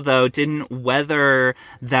Juno, though, didn't weather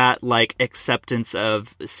that, like, acceptance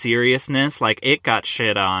of seriousness. Like, it got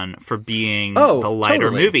shit on for being the lighter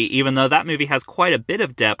movie, even though that movie has quite a bit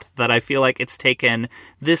of depth that I feel like it's taken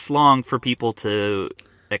this long for people to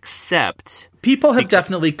accept. People have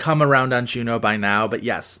definitely come around on Juno by now, but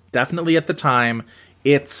yes, definitely at the time,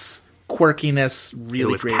 it's... quirkiness really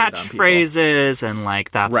it was catchphrases, and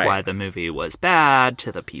like that's why the movie was bad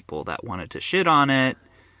to the people that wanted to shit on it.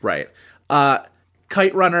 Right.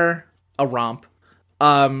 Kite Runner, a romp.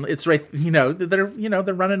 It's right.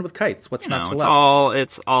 They're running with kites. What's not to love?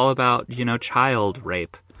 It's all about child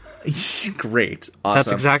rape. Great. Awesome.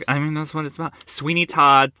 That's exactly. I mean, that's what it's about. Sweeney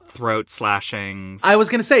Todd throat slashings. I was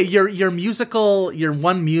going to say your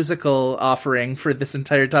one musical offering for this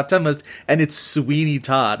entire top 10 list, and it's Sweeney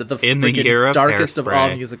Todd, the darkest of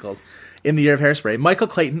all musicals. In the year of Hairspray, Michael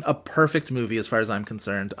Clayton, a perfect movie as far as I'm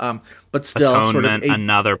concerned. But still, Atonement, sort of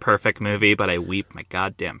another perfect movie. But I weep my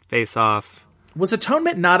goddamn face off. Was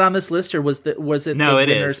Atonement not on this list, or was it? No, the it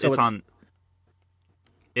winner, is. So it's on.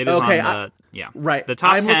 It is okay, on right. The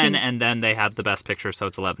top 10, and then they have the best picture, so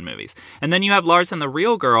it's 11 movies. And then you have Lars and the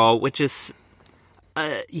Real Girl, which is,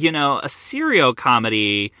 a serial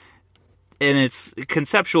comedy, and it's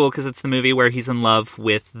conceptual because it's the movie where he's in love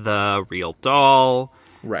with the real doll.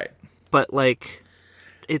 Right. But, like,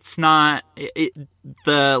 it's not...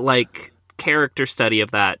 the, like, character study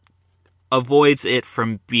of that avoids it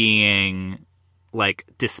from being, like,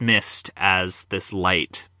 dismissed as this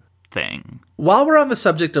light thing. While we're on the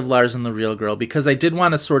subject of Lars and the Real Girl, because I did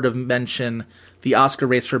want to sort of mention the Oscar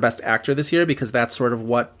race for Best Actor this year, because that's sort of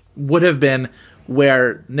what would have been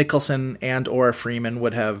where Nicholson and or Freeman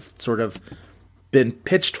would have sort of been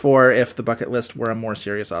pitched for if the bucket list were a more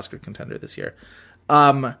serious Oscar contender this year.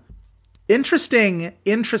 Interesting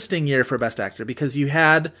year for Best Actor, because you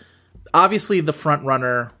had, obviously the front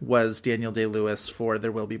runner was Daniel Day-Lewis for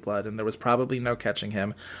There Will Be Blood, and there was probably no catching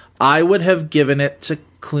him. I would have given it to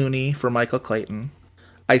Clooney for Michael Clayton.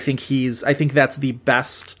 I think that's the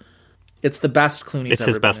best. It's the best Clooney's It's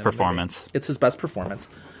ever his best been performance. It's his best performance.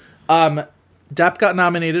 Depp got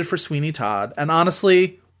nominated for Sweeney Todd, and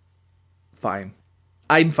honestly, fine.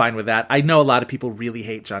 I'm fine with that. I know a lot of people really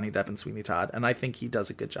hate Johnny Depp and Sweeney Todd, and I think he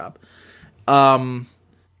does a good job.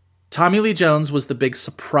 Tommy Lee Jones was the big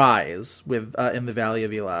surprise with in the Valley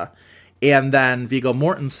of Elah. And then Viggo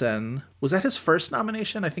Mortensen, was that his first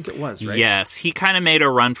nomination? I think it was, right? Yes, he kind of made a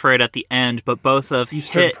run for it at the end, but both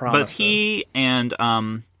he and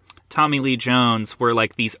Tommy Lee Jones were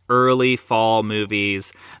like these early fall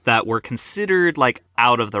movies that were considered like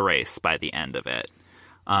out of the race by the end of it.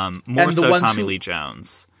 More so Tommy Lee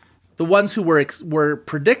Jones. The ones who were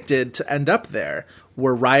predicted to end up there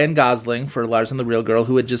were Ryan Gosling for Lars and the Real Girl,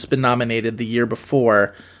 who had just been nominated the year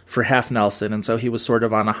before for Half Nelson, and so he was sort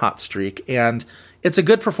of on a hot streak. And it's a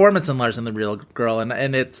good performance in Lars and the Real Girl,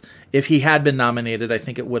 and it's, if he had been nominated, I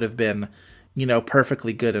think it would have been,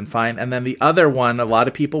 perfectly good and fine. And then the other one, a lot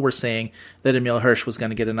of people were saying that Emile Hirsch was going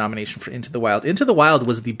to get a nomination for Into the Wild. Into the Wild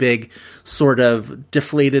was the big sort of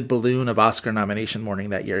deflated balloon of Oscar nomination morning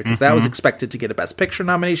that year, because that was expected to get a Best Picture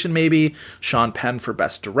nomination maybe, Sean Penn for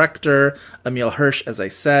Best Director, Emile Hirsch, as I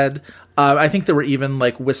said. I think there were even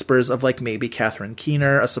like whispers of like maybe Catherine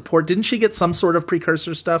Keener, a support. Didn't she get some sort of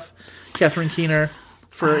precursor stuff, Catherine Keener,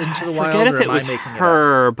 for Into the Wild? I forget if it was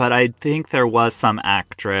her, but I think there was some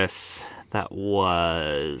actress that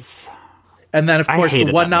was. And then, of course,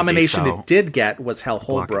 the one nomination it did get was Hal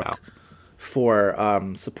Holbrook for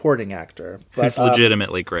supporting actor. But, who's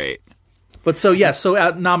legitimately great. But so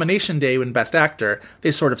at nomination day when Best Actor,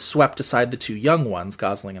 they sort of swept aside the two young ones,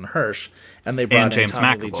 Gosling and Hirsch, and they brought in James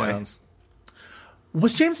Tommy Lee Jones.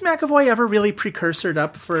 Was James McAvoy ever really precursored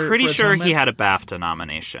up for Pretty sure Atonement? He had a BAFTA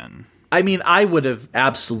nomination. I mean, I would have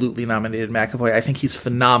absolutely nominated McAvoy. I think he's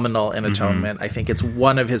phenomenal in Atonement. I think it's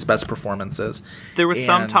one of his best performances. There was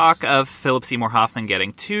some talk of Philip Seymour Hoffman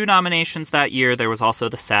getting 2 nominations that year. There was also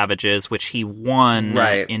The Savages, which he won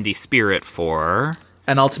Indie Spirit for.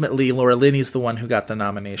 And ultimately, Laura Linney's the one who got the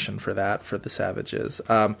nomination for that, for The Savages.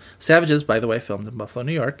 Savages, by the way, filmed in Buffalo,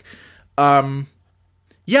 New York.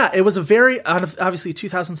 Yeah, it was a very, obviously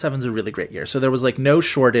 2007 is a really great year. So there was like no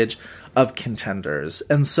shortage of contenders.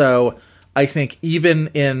 And so I think even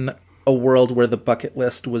in a world where the bucket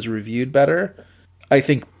list was reviewed better, I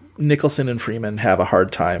think Nicholson and Freeman have a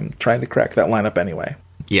hard time trying to crack that lineup anyway.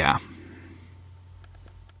 Yeah.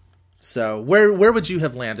 So where would you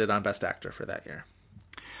have landed on Best Actor for that year?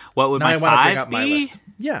 What would my 5 be? My list.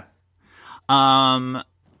 Yeah. Clooney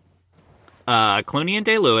and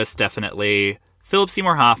Day-Lewis, definitely. Philip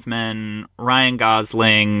Seymour Hoffman, Ryan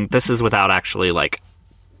Gosling. This is without actually like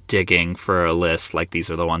digging for a list. Like these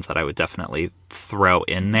are the ones that I would definitely throw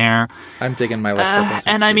in there. I'm digging my list up as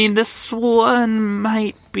we and speak. I mean, this one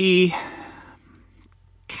might be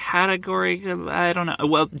category. I don't know.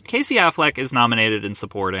 Well, Casey Affleck is nominated in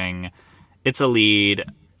supporting. It's a lead.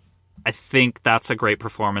 I think that's a great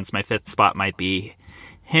performance. My 5th spot might be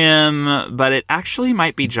him, but it actually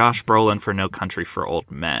might be Josh Brolin for No Country for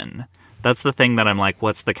Old Men. That's the thing that I'm like,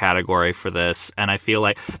 what's the category for this? And I feel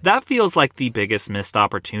like that feels like the biggest missed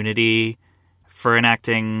opportunity for an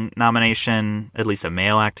acting nomination, at least a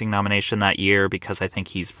male acting nomination that year, because I think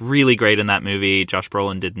he's really great in that movie. Josh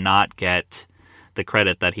Brolin did not get the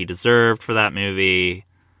credit that he deserved for that movie.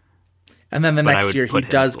 And then the But I next would year, he put him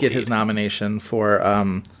does as the get his lead. nomination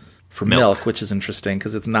for Milk, which is interesting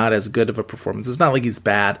because it's not as good of a performance. It's not like he's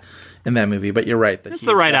bad in that movie, but you're right. That It's he's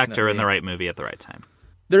the right actor in definitely- the right movie at the right time.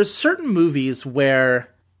 There's certain movies where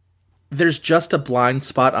there's just a blind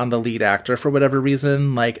spot on the lead actor for whatever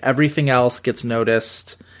reason. Like, everything else gets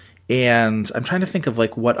noticed. And I'm trying to think of,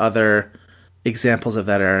 like, what other examples of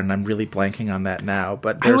that are, and I'm really blanking on that now.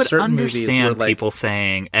 But I there are would certain movies where, understand like, people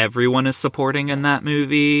saying everyone is supporting in that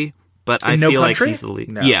movie, but I In No feel like Country? he's the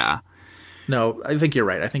lead. No. Yeah. no, I think you're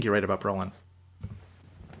right. I think you're right about Brolin.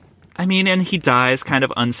 I mean, and he dies kind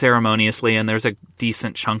of unceremoniously, and there's a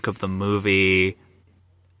decent chunk of the movie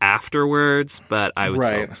afterwards, but I would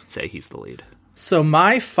Right. still say he's the lead. So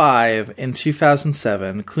my 5 in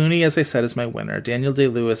 2007, Clooney, as I said, is my winner. Daniel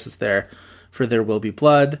Day-Lewis is there for There Will Be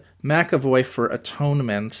Blood. McAvoy for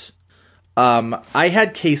Atonement. I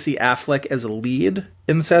had Casey Affleck as a lead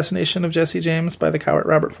in Assassination of Jesse James by the coward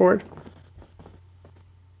Robert Ford.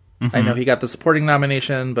 I know he got the supporting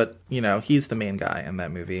nomination, but, you know, he's the main guy in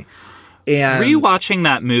that movie. And Rewatching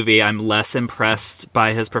that movie, I'm less impressed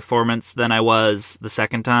by his performance than I was the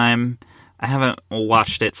second time. I haven't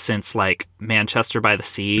watched it since, like, Manchester by the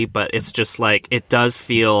Sea, but it's just, like, it does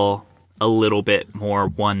feel a little bit more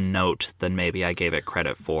one note than maybe I gave it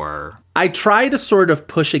credit for. I try to sort of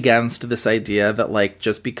push against this idea that, like,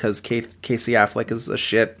 just because Casey Affleck is a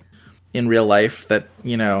shit in real life, that,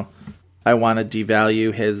 you know, I want to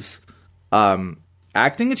devalue his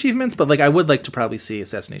acting achievements. But, like, I would like to probably see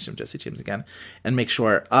Assassination of Jesse James again and make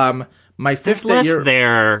sure. My fifth There's less year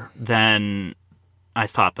there than I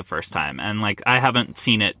thought the first time, and, like, I haven't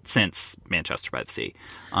seen it since Manchester by the Sea.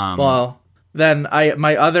 Well, then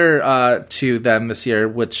my other 2 then this year,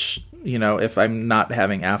 which, you know, if I'm not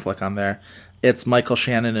having Affleck on there, it's Michael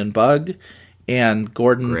Shannon in Bug and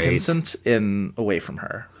Gordon Great. Pinsent in Away From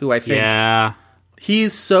Her, who I think Yeah,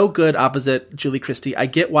 he's so good opposite Julie Christie. I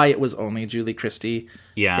get why it was only Julie Christie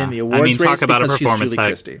yeah. in the awards I mean, race talk about a because she's performance Julie that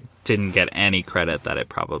Christie. didn't get any credit that it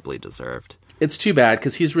probably deserved. It's too bad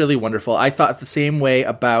because he's really wonderful. I thought the same way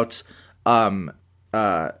about in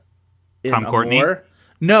Tom Courtenay? Amour.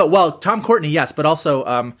 No, well, Tom Courtenay, yes, but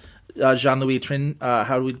also Jean-Louis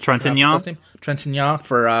how do we pronounce his last name? Trintignant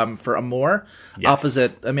for Amour, Yes.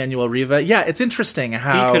 opposite Emmanuel Riva. Yeah, it's interesting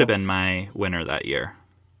how He could have been my winner that year.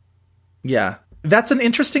 Yeah, that's an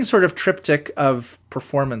interesting sort of triptych of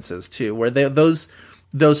performances too, where those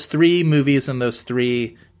 3 movies and those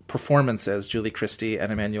 3 performances, Julie Christie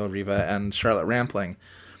and Emmanuel Riva and Charlotte Rampling,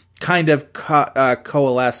 kind of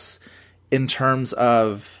coalesce in terms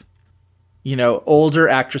of, you know, older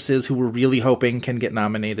actresses who we're really hoping can get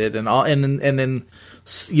nominated and all, and in,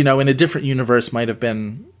 you know, in a different universe might have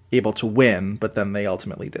been able to win, but then they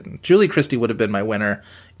ultimately didn't. Julie Christie would have been my winner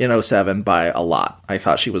in 2007 by a lot. I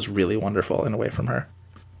thought she was really wonderful in Away From Her.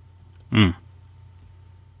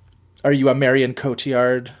 Are you a Marion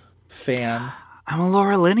Cotillard fan? I'm a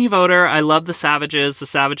Laura Linney voter. I love The Savages. The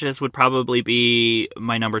Savages would probably be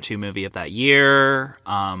my number 2 movie of that year.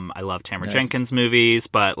 I love Tamara Jenkins movies,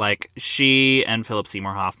 but, like, she and Philip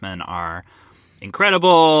Seymour Hoffman are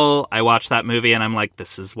incredible. I watched that movie and I'm like,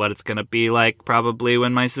 this is what it's going to be like probably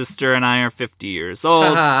when my sister and I are 50 years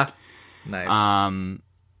old. Nice.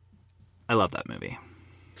 I love that movie.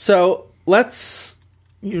 So let's,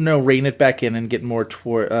 you know, rein it back in and get more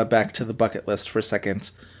back to the bucket list for a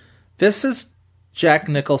second. This is Jack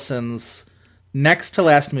Nicholson's next to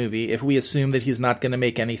last movie, if we assume that he's not going to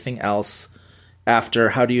make anything else after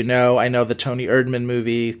How Do You Know? I know the Tony Erdmann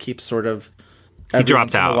movie keeps sort of He dropped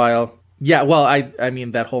once in out. a while. Yeah, well, I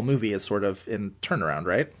mean, that whole movie is sort of in turnaround,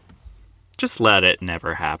 right? Just let it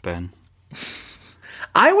never happen.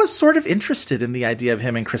 I was sort of interested in the idea of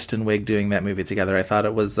him and Kristen Wiig doing that movie together. I thought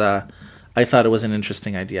it was an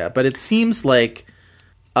interesting idea, but it seems like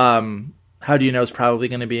How Do You Know is probably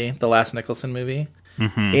going to be the last Nicholson movie.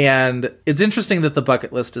 Mm-hmm. And it's interesting that the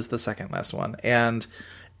bucket list is the second last one. And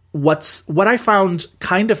what I found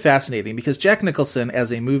kind of fascinating, because Jack Nicholson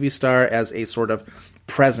as a movie star, as a sort of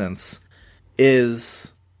presence,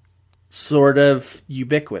 is sort of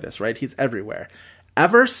ubiquitous, right? He's everywhere.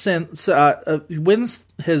 Ever since wins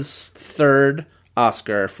his 3rd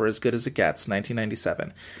Oscar for As Good as It Gets,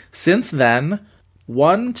 1997. Since then,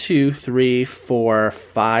 1, 2, 3, 4,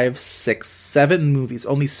 5, 6, 7 movies.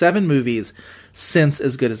 Only 7 movies since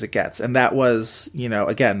As Good as It Gets. And that was, you know,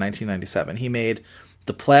 again, 1997. He made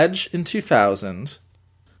The Pledge in 2000.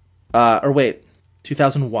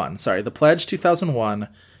 2001. Sorry, The Pledge, 2001.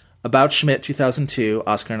 About Schmidt, 2002,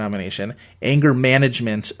 Oscar nomination. Anger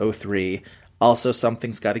Management, 2003. Also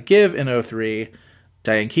Something's Gotta Give in 2003.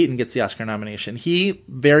 Diane Keaton gets the Oscar nomination. He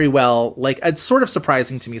very well, like, it's sort of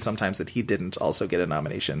surprising to me sometimes that he didn't also get a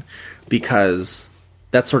nomination, because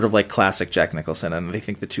that's sort of like classic Jack Nicholson, and I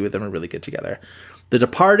think the two of them are really good together. The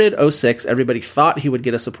Departed, 2006, everybody thought he would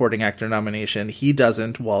get a supporting actor nomination. He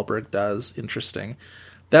doesn't. Wahlberg does. Interesting.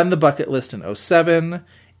 Then The Bucket List in 2007,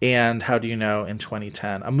 and How Do You Know in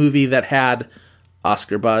 2010. A movie that had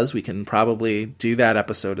Oscar buzz. We can probably do that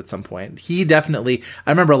episode at some point. He definitely,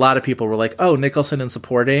 I remember a lot of people were like, oh, Nicholson in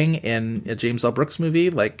supporting in a James L. Brooks movie?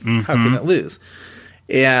 Like, how can it lose?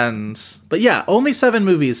 But yeah, only 7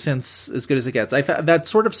 movies since As Good as It Gets. I thought that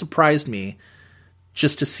sort of surprised me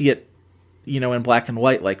just to see it, in black and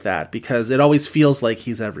white like that, because it always feels like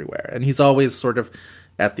he's everywhere. And he's always sort of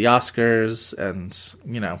at the Oscars, and,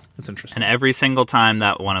 it's interesting. And every single time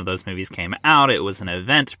that one of those movies came out, it was an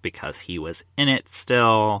event because he was in it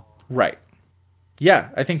still. Right. Yeah,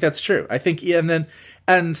 I think that's true. I think, and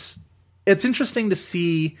it's interesting to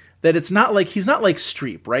see that it's not like, he's not like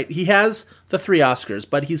Streep, right? He has the 3 Oscars,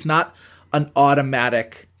 but he's not an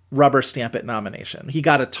automatic rubber stamp it nomination. He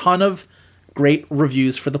got a ton of great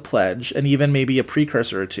reviews for The Pledge, and even maybe a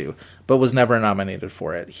precursor or 2, but was never nominated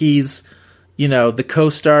for it. He's, the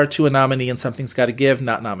co-star to a nominee in Something's Gotta Give,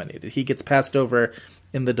 not nominated. He gets passed over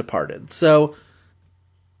in The Departed. So,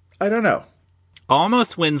 I don't know.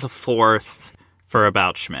 Almost wins a 4th for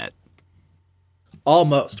About Schmidt.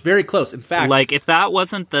 Almost. Very close. In fact... Like, if that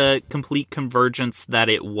wasn't the complete convergence that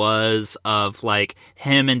it was of, like,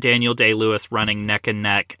 him and Daniel Day-Lewis running neck and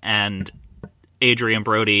neck, and Adrian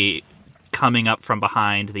Brody coming up from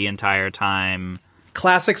behind the entire time.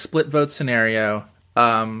 Classic split vote scenario.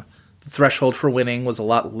 The threshold for winning was a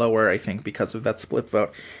lot lower, I think, because of that split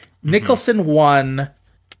vote. Nicholson won...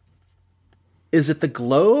 Is it the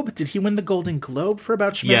Globe? Did he win the Golden Globe for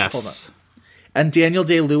About Schmidt? Yes. Hold on. And Daniel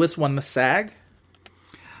Day-Lewis won the SAG?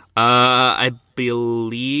 I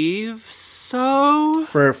believe so.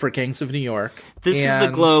 For Gangs of New York. This is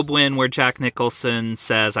the Globe win where Jack Nicholson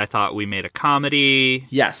says, "I thought we made a comedy."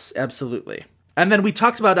 Yes, absolutely. And then we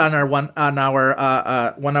talked about on our 1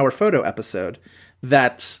 hour photo episode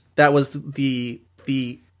that was the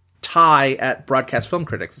tie at Broadcast Film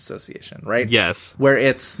Critics Association, right? Yes. Where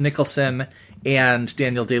it's Nicholson and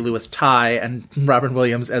Daniel Day-Lewis tie, and Robin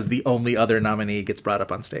Williams as the only other nominee gets brought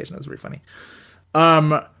up on stage, and it was very funny.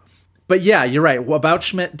 But yeah, you're right. About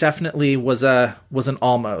Schmidt definitely was an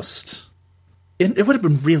almost. It would have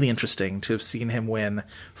been really interesting to have seen him win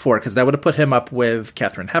for, because that would have put him up with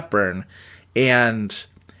Katharine Hepburn. And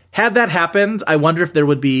had that happened, I wonder if there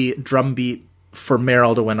would be drumbeat for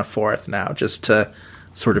Meryl to win a 4th now, just to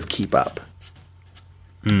sort of keep up.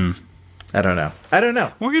 I don't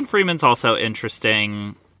know. Morgan Freeman's also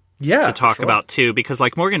interesting to talk about too, because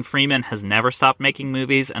like Morgan Freeman has never stopped making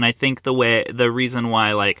movies, and I think the reason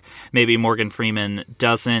why like maybe Morgan Freeman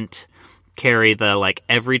doesn't carry the like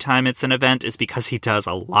every time it's an event is because he does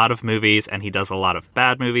a lot of movies, and he does a lot of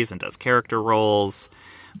bad movies and does character roles.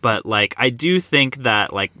 But like I do think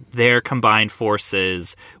that like their combined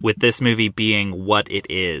forces with this movie being what it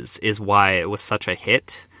is why it was such a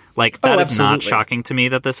hit. Like that is not shocking to me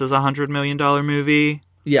that this is $100 million movie.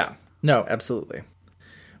 Yeah, no, absolutely.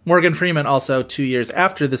 Morgan Freeman also 2 years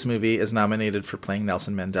after this movie is nominated for playing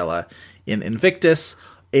Nelson Mandela in Invictus,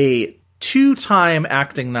 a 2-time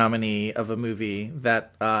acting nominee of a movie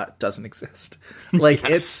that doesn't exist. Like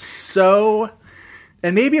It's so,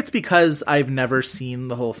 and maybe it's because I've never seen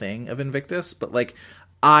the whole thing of Invictus, but like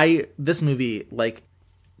this movie like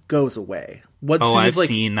goes away. I've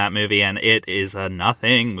seen that movie, and it is a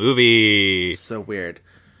nothing movie. So weird.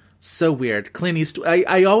 Clint Eastwood.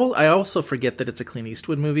 I also forget that it's a Clint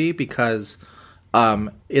Eastwood movie, because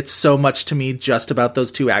it's so much to me just about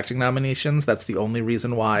those 2 acting nominations. That's the only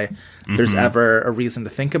reason why there's ever a reason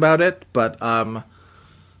to think about it. But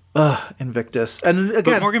Invictus, and again,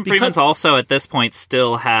 but Morgan Freeman's also at this point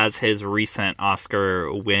still has his recent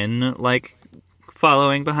Oscar win like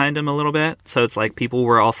following behind him a little bit. So it's like people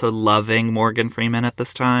were also loving Morgan Freeman at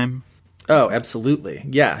this time. Oh, absolutely.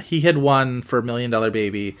 Yeah, he had won for $1 Million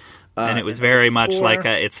Baby. And it was very much like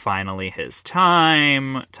it's finally his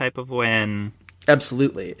time type of win.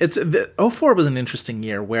 Absolutely. 2004 was an interesting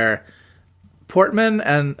year where Portman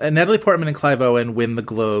and Natalie Portman and Clive Owen win the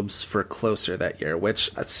Globes for Closer that year,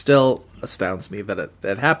 which still astounds me that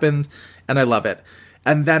it happened, and I love it.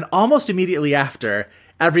 And then almost immediately after,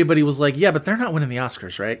 everybody was like, yeah, but they're not winning the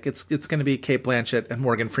Oscars, right? It's going to be Cate Blanchett and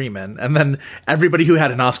Morgan Freeman. And then everybody who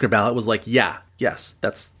had an Oscar ballot was like, yes,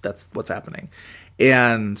 that's what's happening.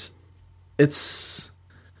 And it's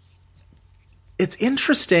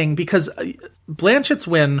interesting because Blanchett's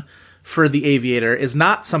win for The Aviator is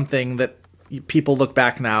not something that people look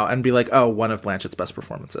back now and be like, oh, one of Blanchett's best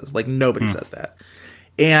performances. Like, nobody says that.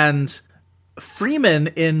 And Freeman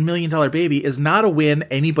in $1 Million Baby is not a win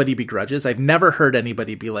anybody begrudges. I've never heard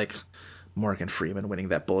anybody be like, Morgan Freeman winning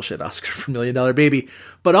that bullshit Oscar for $1 Million Baby.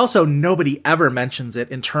 But also, nobody ever mentions it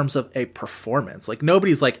in terms of a performance. Like,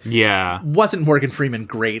 nobody's like, wasn't Morgan Freeman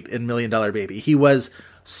great in $1 Million Baby? He was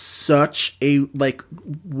such a, like,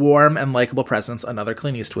 warm and likable presence. Another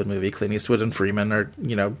Clint Eastwood movie. Clint Eastwood and Freeman are,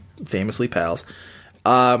 you know, famously pals.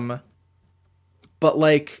 But,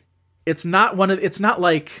 like, it's not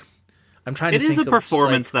like, I'm trying to think. It is a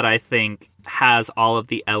performance that I think has all of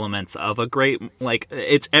the elements of a great, like,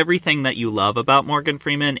 it's everything that you love about Morgan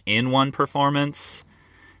Freeman in one performance.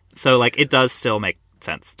 So, like, it does still make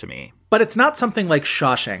sense to me. But it's not something like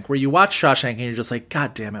Shawshank, where you watch Shawshank and you're just like,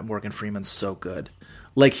 God damn it, Morgan Freeman's so good.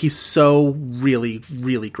 Like, he's so really,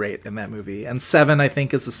 really great in that movie. And Seven, I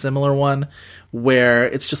think, is a similar one, where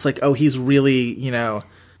it's just like, oh, he's really, you know,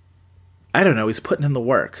 I don't know, he's putting in the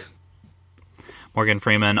work. Morgan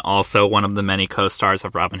Freeman, also one of the many co-stars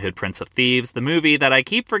of Robin Hood, Prince of Thieves, the movie that I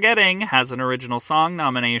keep forgetting has an original song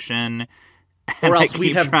nomination. Or else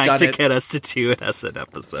we'd have trying done to it. get us to do it as an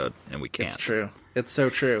episode, and we can't. It's true. It's so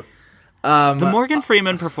true. The Morgan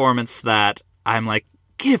Freeman performance that I'm like,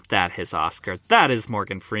 give that his Oscar. That is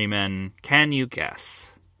Morgan Freeman. Can you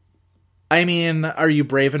guess? I mean, are you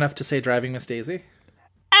brave enough to say Driving Miss Daisy?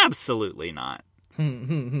 Absolutely not.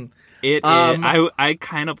 I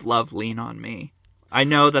kind of love Lean on Me. I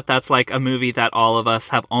know that that's like a movie that all of us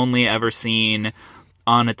have only ever seen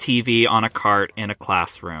on a TV, on a cart, in a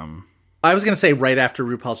classroom. I was going to say right after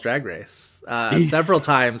RuPaul's Drag Race. Several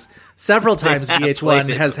times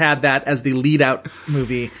VH1 has had that as the lead-out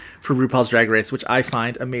movie for RuPaul's Drag Race, which I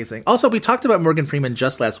find amazing. Also, we talked about Morgan Freeman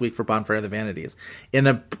just last week for Bonfire of the Vanities in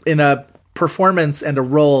a performance and a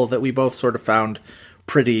role that we both sort of found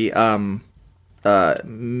pretty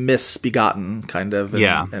misbegotten, kind of,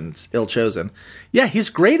 and ill-chosen. Yeah, he's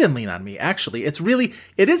great in Lean on Me, actually. It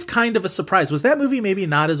is kind of a surprise. Was that movie maybe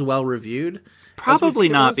not as well reviewed? Probably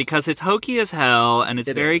not, because it's hokey as hell, and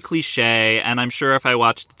it's very cliche, and I'm sure if I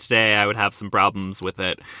watched it today, I would have some problems with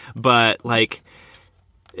it. But, like,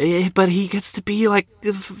 but he gets to be, like,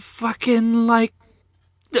 fucking, like,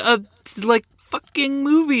 fucking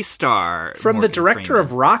movie star. From Morgan the director Freeman.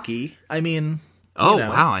 of Rocky, I mean... Oh,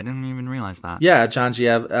 wow, I didn't even realize that. Yeah, John G.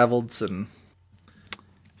 Avildsen.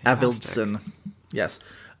 Yes.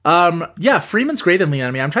 Yeah, Freeman's great in Lean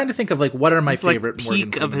on Me. I'm trying to think of, like, what are my favorite like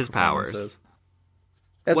Morgan peak of Freeman his powers. performances.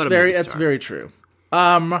 That's very true.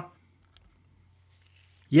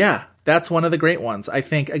 Yeah, that's one of the great ones. I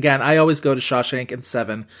think, again, I always go to Shawshank and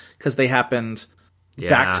Seven because they happened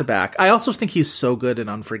back to back. I also think he's so good in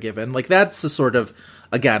Unforgiven. Like, that's a sort of,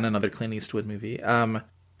 again, another Clint Eastwood movie.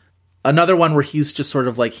 Another one where he's just sort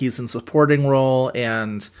of like, he's in supporting role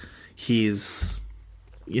and he's,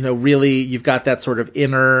 you know, really, you've got that sort of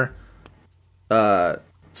inner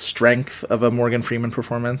strength of a Morgan Freeman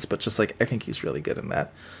performance, but just like, I think he's really good in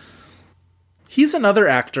that. He's another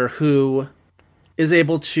actor who is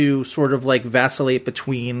able to sort of like vacillate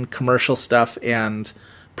between commercial stuff and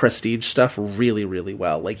prestige stuff really, really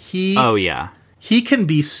well. Like he can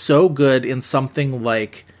be so good in something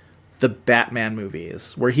like the Batman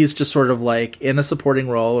movies, where he's just sort of like in a supporting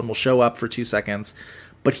role and will show up for 2 seconds,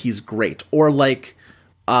 but he's great. Or like,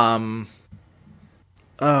 I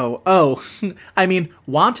mean,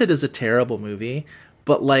 Wanted is a terrible movie,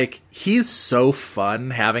 but like he's so fun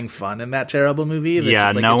having fun in that terrible movie. That yeah,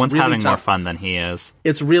 just, like, no one's really having tough. more fun than he is.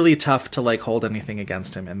 It's really tough to like hold anything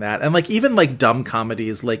against him in that. And like even like dumb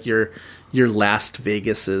comedies like your Last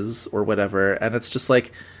Vegases or whatever, and it's just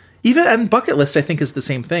like, even, and Bucket List, I think, is the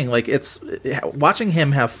same thing. Like, it's watching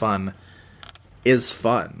him have fun is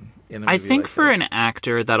fun. In a movie I think like for this. an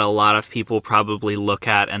actor that a lot of people probably look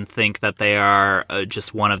at and think that they are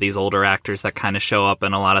just one of these older actors that kind of show up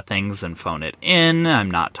in a lot of things and phone it in.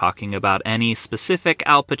 I'm not talking about any specific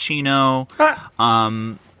Al Pacino.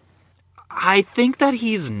 I think that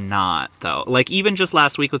he's not, though. Like, even just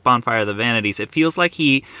last week with Bonfire of the Vanities, it feels like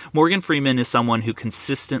Morgan Freeman is someone who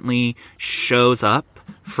consistently shows up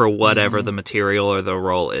for whatever the material or the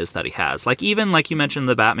role is that he has. Like, even like you mentioned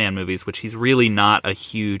the Batman movies, which he's really not a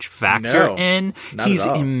huge factor in. He's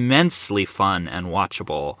immensely fun and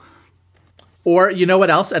watchable. Or, you know what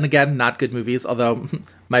else? And again, not good movies, although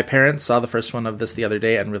my parents saw the first one of this the other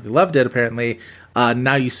day and really loved it, apparently.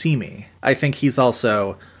 Now You See Me. I think he's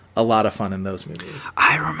also a lot of fun in those movies.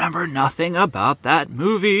 I remember nothing about that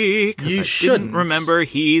movie. You shouldn't. Didn't remember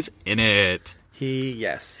he's in it.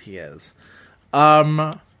 Yes, he is.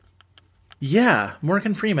 Yeah,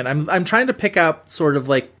 Morgan Freeman. I'm trying to pick out sort of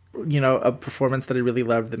like a performance that I really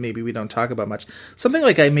loved that maybe we don't talk about much. Something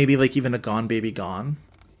like even a Gone Baby Gone.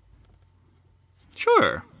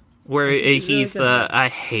 Sure. Where he's I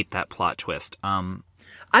hate that plot twist.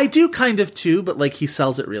 I do kind of too, but like he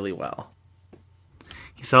sells it really well.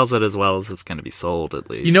 He sells it as well as it's going to be sold, at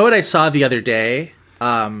least. You know what I saw the other day?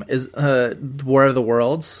 Is War of the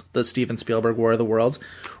Worlds, the Steven Spielberg War of the Worlds,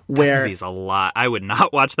 where that movie's a lot. I would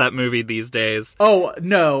not watch that movie these days. Oh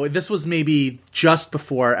no, this was maybe just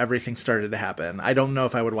before everything started to happen. I don't know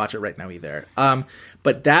if I would watch it right now either.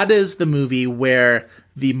 But that is the movie where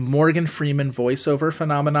the Morgan Freeman voiceover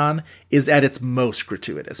phenomenon is at its most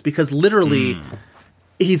gratuitous, because literally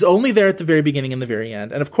he's only there at the very beginning and the very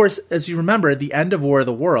end. And of course, as you remember, at the end of War of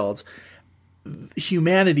the Worlds,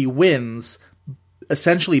 humanity wins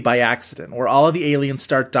essentially by accident, where all of the aliens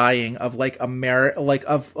start dying of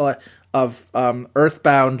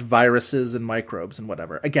earthbound viruses and microbes and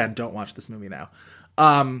whatever. Again, don't watch this movie now.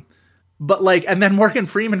 But and then Morgan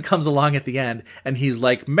Freeman comes along at the end and he's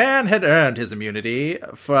like, man had earned his immunity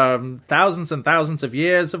from thousands and thousands of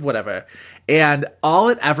years of whatever. And all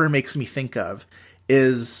it ever makes me think of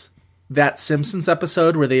is that Simpsons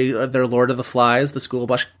episode where they're Lord of the Flies, the school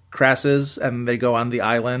bus crashes and they go on the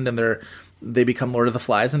island and they become Lord of the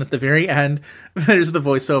Flies. And at the very end, there's the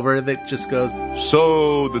voiceover that just goes,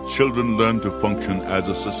 So the children learned to function as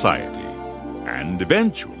a society. And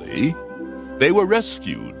eventually, they were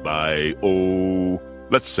rescued by,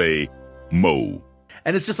 let's say, Mo.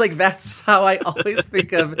 And it's just like, that's how I always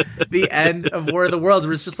think of the end of War of the Worlds,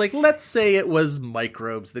 where it's just like, let's say it was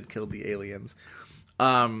microbes that killed the aliens.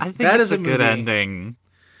 I think that is a good ending.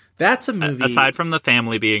 That's a movie. Aside from the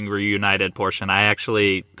family being reunited portion, I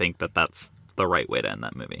actually think that that's the right way to end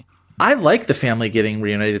that movie. I like the family getting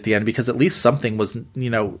reunited at the end because at least something was,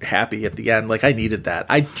 happy at the end. Like, I needed that.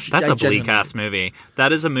 That's a bleak-ass movie.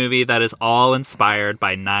 That is a movie that is all inspired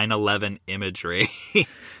by 9/11 imagery.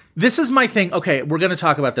 This is my thing. Okay, we're going to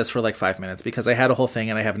talk about this for 5 minutes because I had a whole thing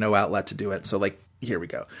and I have no outlet to do it. So, here we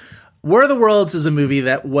go. War of the Worlds is a movie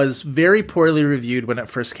that was very poorly reviewed when it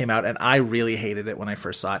first came out, and I really hated it when I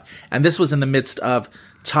first saw it. And this was in the midst of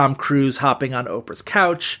Tom Cruise hopping on Oprah's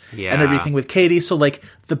couch and everything with Katie. So,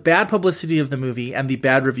 the bad publicity of the movie and the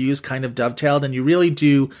bad reviews kind of dovetailed, and you really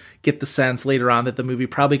do get the sense later on that the movie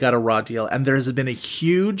probably got a raw deal. And there has been a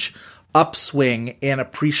huge upswing in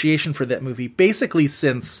appreciation for that movie, basically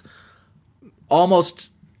since almost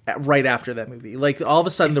right after that movie. All of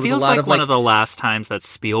a sudden, there was a lot of one of the last times that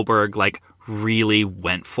Spielberg really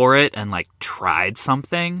went for it and tried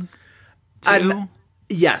something too.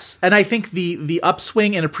 Yes, and I think the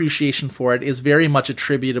upswing in appreciation for it is very much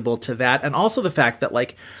attributable to that, and also the fact that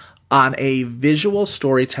on a visual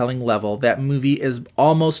storytelling level, that movie is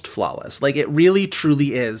almost flawless. It really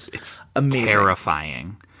truly is. It's amazing,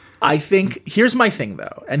 terrifying. I think, here's my thing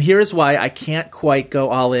though, and here's why I can't quite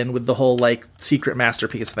go all in with the whole secret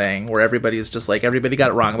masterpiece thing where everybody is just everybody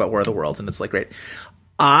got it wrong about War of the Worlds and it's great.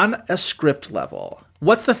 On a script level,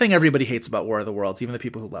 what's the thing everybody hates about War of the Worlds, even the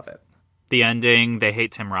people who love it? The ending, they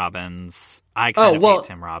hate Tim Robbins. I kind of hate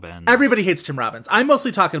Tim Robbins. Everybody hates Tim Robbins. I'm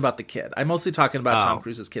mostly talking about the kid. I'm mostly talking about Tom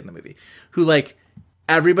Cruise's kid in the movie, who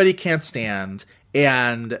everybody can't stand.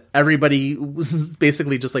 And everybody was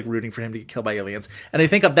basically just rooting for him to get killed by aliens. And I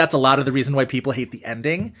think that's a lot of the reason why people hate the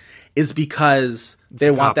ending is because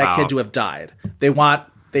they want that kid to have died. They want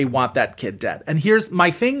that kid dead. And here's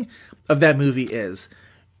my thing of that movie is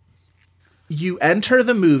you enter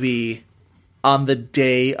the movie on the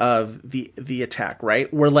day of the attack,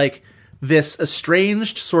 right? Where this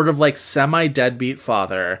estranged sort of semi-deadbeat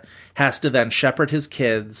father has to then shepherd his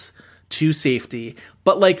kids to safety.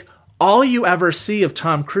 But all you ever see of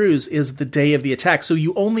Tom Cruise is the day of the attack. So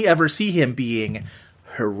you only ever see him being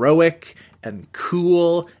heroic and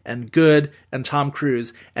cool and good and Tom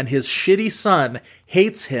Cruise. And his shitty son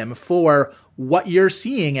hates him for what you're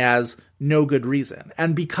seeing as no good reason.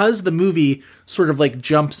 And because the movie sort of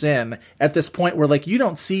jumps in at this point where you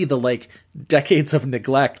don't see the decades of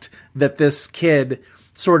neglect that this kid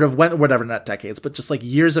sort of went, whatever, not decades, but just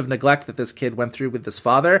years of neglect that this kid went through with this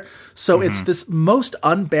father. So it's this most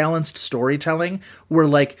unbalanced storytelling where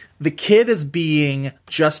the kid is being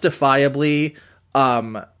justifiably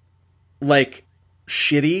shitty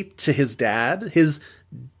to his dad, his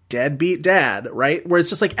deadbeat dad, right? Where it's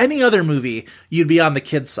just any other movie, you'd be on the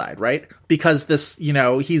kid's side, right? Because this,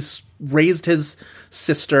 he's raised his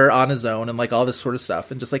sister on his own and all this sort of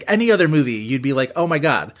stuff. And just any other movie, you'd be oh my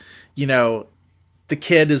God, the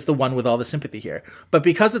kid is the one with all the sympathy here. But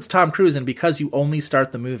because it's Tom Cruise and because you only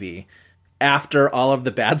start the movie after all of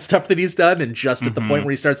the bad stuff that he's done and just at the point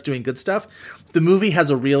where he starts doing good stuff. The movie has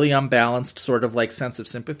a really unbalanced sort of like sense of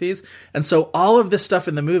sympathies. And so all of this stuff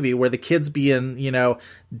in the movie where the kid's being, you know,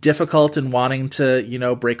 difficult and wanting to, you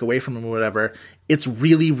know, break away from him or whatever, it's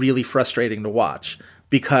really, really frustrating to watch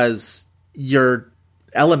because you're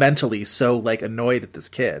elementally so like annoyed at this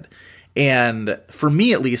kid. And for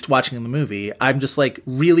me, at least, watching the movie, I'm just like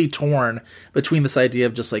really torn between this idea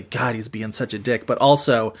of just like, God, he's being such a dick. But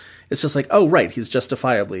also it's just like, oh, right. He's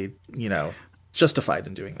justifiably, you know, justified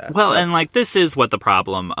in doing that. Well, so. And like, this is what the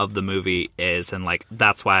problem of the movie is. And like,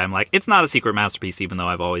 that's why I'm like, it's not a secret masterpiece, even though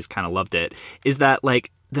I've always kind of loved it, is that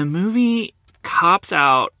like the movie cops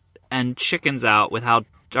out and chickens out with how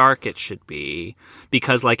dark it should be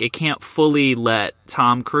because like it can't fully let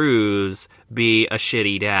Tom Cruise be a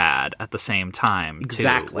shitty dad at the same time too.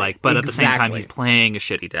 Exactly. Like, but at the same time he's playing a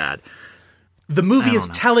shitty dad. The movie is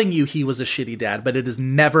telling you he was a shitty dad, but it is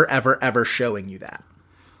never ever ever showing you that.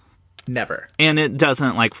 Never. And it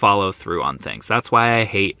doesn't like follow through on things. That's why I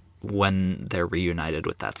hate when they're reunited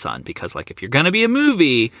with that son, because like if you're gonna be a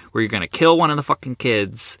movie where you're gonna kill one of the fucking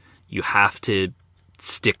kids, you have to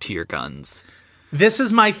stick to your guns. This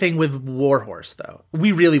is my thing with Warhorse, though.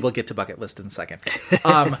 We really will get to Bucket List in a second.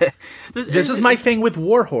 This is my thing with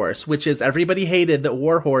Warhorse, which is everybody hated that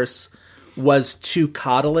Warhorse was too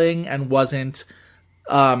coddling and wasn't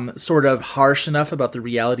sort of harsh enough about the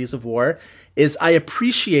realities of war. Is I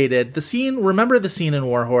appreciated the scene. Remember the scene in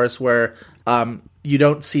Warhorse where you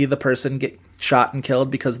don't see the person get shot and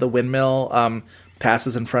killed because the windmill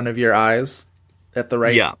passes in front of your eyes at the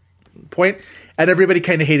right point? And everybody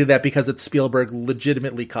kind of hated that because it's Spielberg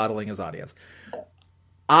legitimately coddling his audience.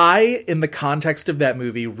 I, in the context of that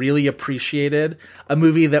movie, really appreciated a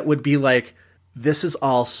movie that would be like, this is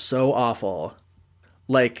all so awful.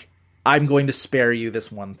 Like, I'm going to spare you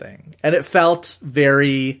this one thing. And it felt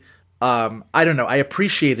very, I don't know, I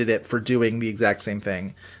appreciated it for doing the exact same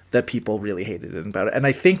thing that people really hated it about it. And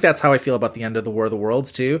I think that's how I feel about the end of The War of the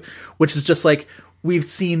Worlds, too, which is just like, we've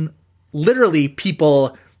seen literally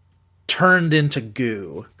people turned into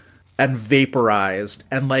goo and vaporized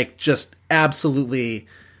and like just absolutely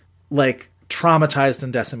like traumatized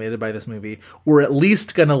and decimated by this movie. We're at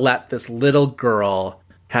least gonna let this little girl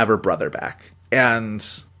have her brother back. And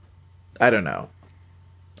I don't know.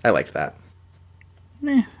 I liked that.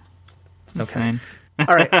 Okay. Fine.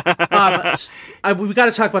 All right. We got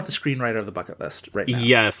to talk about the screenwriter of the Bucket List right now.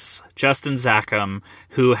 Yes. Justin Zackham,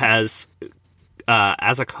 who has,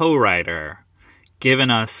 as a co-writer,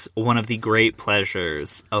 given us one of the great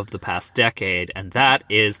pleasures of the past decade, and that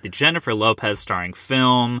is the Jennifer Lopez starring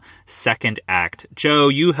film Second Act. Joe,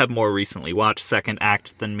 you have more recently watched Second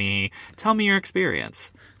Act than me. Tell me your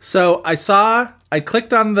experience. So I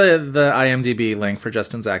clicked on the IMDb link for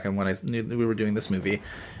Justin Zackham when I knew that we were doing this movie,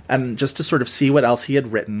 and just to sort of see what else he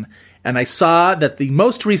had written. And I saw that the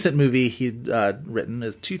most recent movie he'd written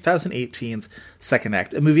is 2018's Second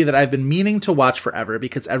Act, a movie that I've been meaning to watch forever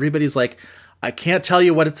because everybody's like, I can't tell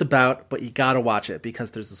you what it's about, but you gotta watch it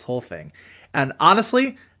because there's this whole thing. And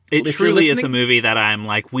honestly, it truly is a movie that I'm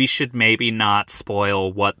like, we should maybe not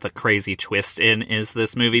spoil what the crazy twist in is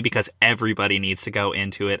this movie because everybody needs to go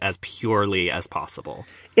into it as purely as possible.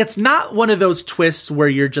 It's not one of those twists where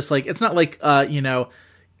you're just like, it's not like,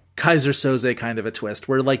 Kaiser Soze kind of a twist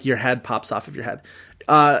where like your head pops off of your head,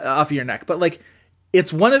 off of your neck. But like,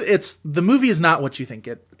 the movie is not what you think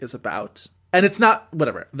it is about. And it's not,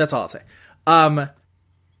 whatever. That's all I'll say.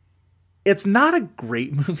 It's not a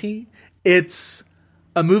great movie. It's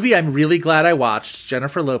a movie I'm really glad I watched.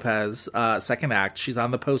 Jennifer Lopez, Second Act. She's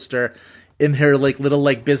on the poster in her like little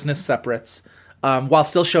like business separates, while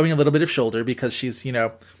still showing a little bit of shoulder because she's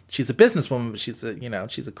a businesswoman, but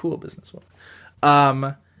she's a cool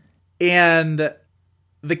businesswoman. And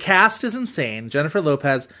the cast is insane. Jennifer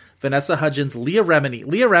Lopez, Vanessa Hudgens, Leah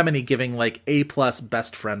Remini giving like A+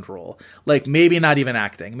 best friend role. Like maybe not even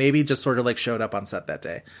acting. Maybe just sort of like showed up on set that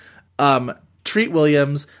day. Treat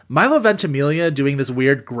Williams, Milo Ventimiglia doing this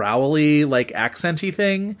weird growly like accenty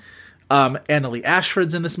thing. Annalee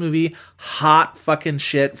Ashford's in this movie. Hot fucking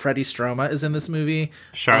shit. Freddie Stroma is in this movie.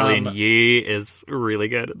 Charlene Yee is really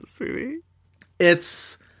good in this movie.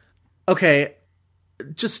 It's okay.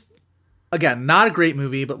 Just again, not a great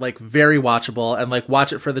movie, but like very watchable and like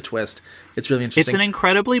watch it for the twist. It's really interesting. It's an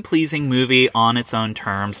incredibly pleasing movie on its own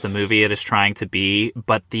terms, the movie it is trying to be,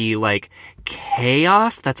 but the like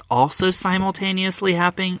chaos that's also simultaneously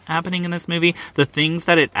happening in this movie, the things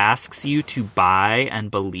that it asks you to buy and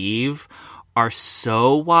believe are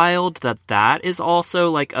so wild that is also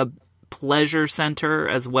like a pleasure center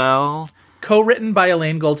as well. co-written by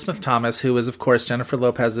Elaine Goldsmith Thomas, who is, of course, Jennifer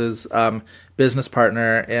Lopez's business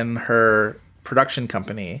partner in her production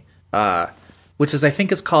company, which is, I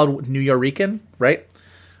think, is called New Yorican, right?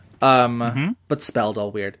 But spelled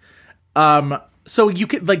all weird. So you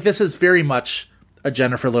could, like, this is very much a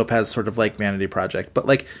Jennifer Lopez sort of like vanity project, but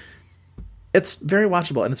like, it's very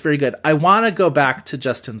watchable and it's very good. I want to go back to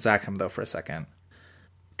Justin Zackham though for a second,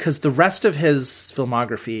 because the rest of his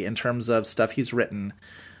filmography in terms of stuff he's written,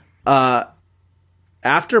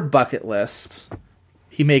 after Bucket List,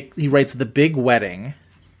 he writes The Big Wedding,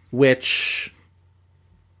 which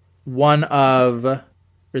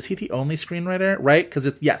is he the only screenwriter? Right? Because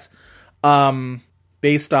it's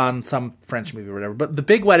based on some French movie or whatever. But The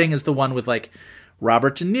Big Wedding is the one with like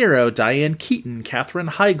Robert De Niro, Diane Keaton, Katherine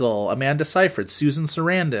Heigl, Amanda Seyfried, Susan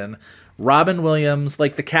Sarandon, Robin Williams,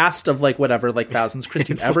 like the cast of like whatever, like thousands.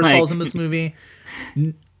 Christine Ebersol's in this movie.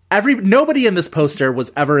 Nobody in this poster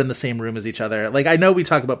was ever in the same room as each other. Like, I know we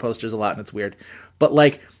talk about posters a lot and it's weird, but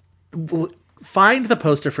like, find the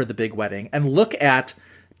poster for The Big Wedding and look at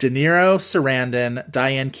De Niro, Sarandon,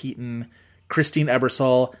 Diane Keaton, Christine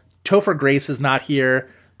Ebersol. Topher Grace is not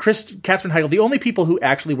here. Katherine Heigl. The only people who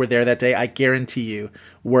actually were there that day, I guarantee you,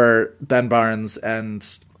 were Ben Barnes and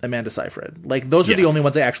Amanda Seyfried. Like, those are the only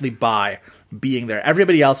ones I actually buy being there.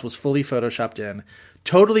 Everybody else was fully photoshopped in.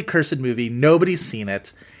 Totally cursed movie. Nobody's seen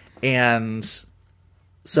it. And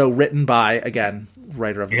so written by, again,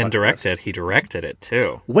 writer of the and directed. List. He directed it,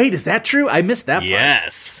 too. Wait, is that true? I missed that part.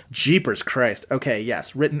 Yes. Jeepers Christ. Okay,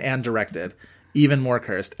 yes. Written and directed. Even more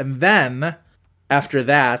cursed. And then, after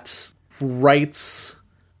that, writes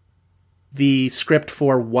the script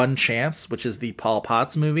for One Chance, which is the Paul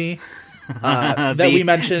Potts movie that we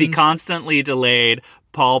mentioned. The constantly delayed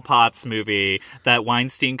Paul Potts movie that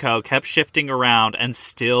Weinstein Co. kept shifting around and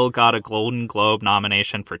still got a Golden Globe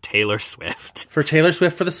nomination for Taylor Swift. For Taylor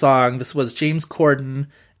Swift for the song. This was James Corden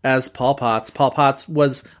as Paul Potts. Paul Potts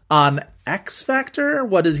was on X Factor.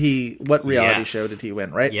 What reality show did he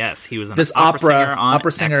win, right? Yes, he was this opera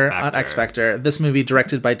singer on X Factor. This movie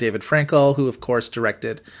directed by David Frankel, who of course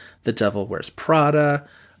directed The Devil Wears Prada.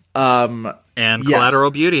 And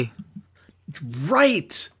Collateral Beauty.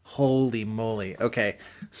 Right. Holy moly. Okay.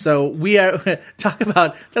 So we are talk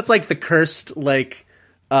about, that's like the cursed, like,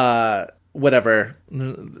 pathway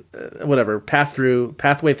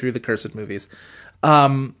through the cursed movies.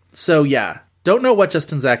 So yeah, don't know what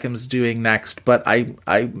Justin Zackham's doing next, but I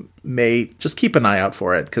may just keep an eye out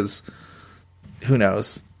for it, because who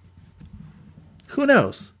knows?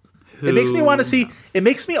 It makes me want to see. It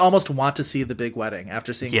makes me almost want to see The Big Wedding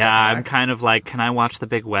after seeing. Yeah, I'm kind of like, can I watch The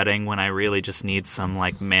Big Wedding when I really just need some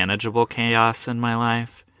like manageable chaos in my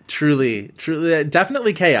life? Truly,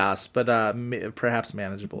 definitely chaos, but perhaps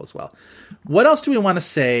manageable as well. What else do we want to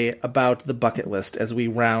say about the bucket list as we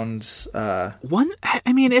round? It's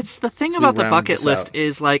the thing about the bucket list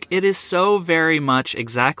is like, it is so very much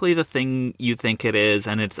exactly the thing you think it is,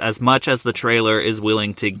 and it's as much as the trailer is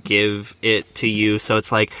willing to give it to you. So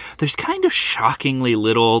it's like, there's kind of shockingly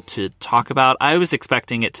little to talk about. I was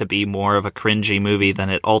expecting it to be more of a cringy movie than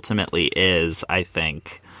it ultimately is, I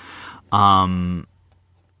think.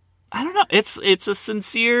 I don't know. It's a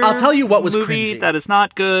sincere. I'll tell you what was movie cringy. That is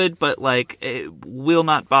not good, but like it will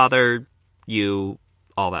not bother you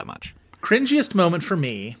all that much. Cringiest moment for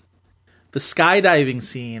me, the skydiving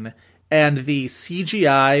scene and the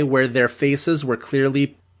CGI where their faces were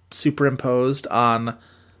clearly superimposed on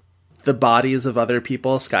the bodies of other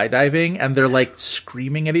people skydiving, and they're like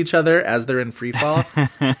screaming at each other as they're in free fall,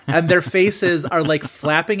 and their faces are like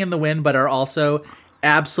flapping in the wind, but are also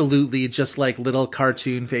absolutely just like little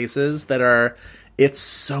cartoon faces that are, it's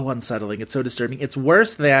so unsettling. It's so disturbing. It's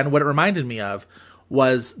worse than what it reminded me of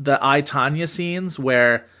was the I, Tonya scenes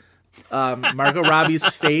where Margot Robbie's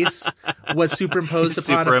face was superimposed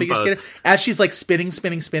upon a figure skater as she's like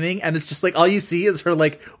spinning, and it's just like all you see is her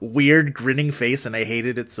like weird grinning face, and I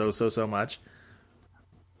hated it so much.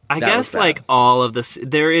 I guess like all of this,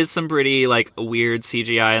 there is some pretty like weird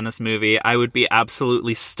CGI in this movie. I would be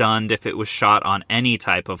absolutely stunned if it was shot on any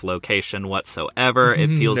type of location whatsoever. It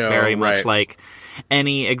feels very much like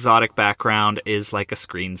any exotic background is like a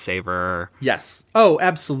screensaver. Yes. Oh,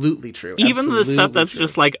 absolutely true. Even the stuff that's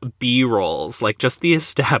just like B-rolls, like just the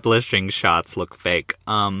establishing shots look fake.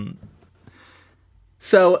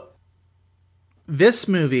 So this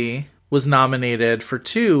movie was nominated for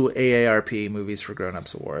 2 AARP Movies for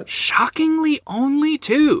Grown-Ups awards. Shockingly, only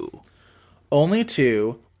 2. Only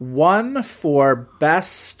 2. One for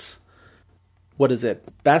Best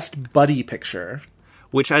Buddy Picture.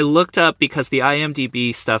 Which I looked up because the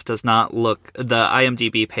IMDb stuff the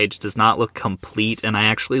IMDb page does not look complete, and I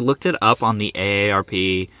actually looked it up on the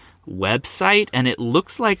AARP website, and it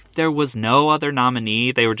looks like there was no other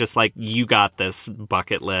nominee. They were just like, you got this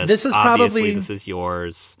bucket list. This is Obviously, probably... this is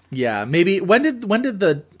yours. Yeah, maybe. When did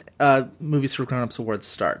the Movies for Grown-Ups Awards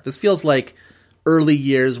start? This feels like early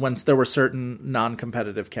years when there were certain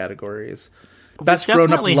non-competitive categories. Best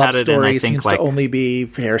grown-up love story seems to only be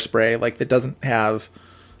Hairspray. Like, that doesn't have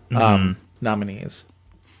nominees.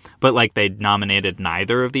 But, like, they nominated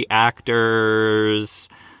neither of the actors.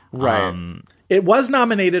 Right. It was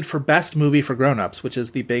nominated for Best Movie for Grown-Ups, which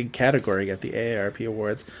is the big category at the AARP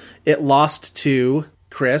Awards. It lost to...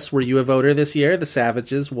 Chris, were you a voter this year? The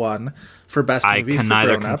Savages won for Best Movie for Grown-Ups. I can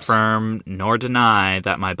neither confirm nor deny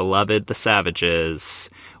that my beloved The Savages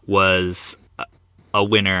was a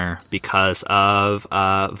winner because of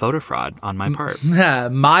voter fraud on my part.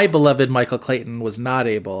 My beloved Michael Clayton was not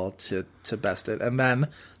able to best it. And then,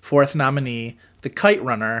 fourth nominee, The Kite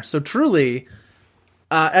Runner. So truly,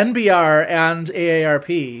 NBR and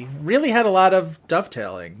AARP really had a lot of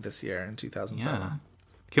dovetailing this year in 2007. Yeah.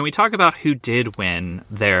 Can we talk about who did win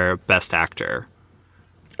their Best Actor?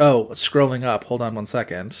 Oh, scrolling up. Hold on one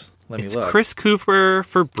second. Let me look. Chris Cooper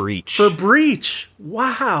for Breach. For Breach.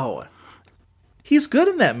 Wow. He's good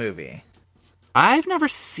in that movie. I've never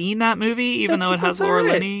seen that movie, even though it has Laura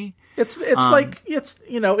Linney. It's like,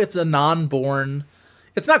 it's a non-Bourne.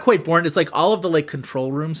 It's not quite Bourne. It's like all of the like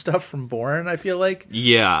control room stuff from Bourne, I feel like.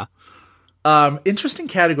 Yeah. Interesting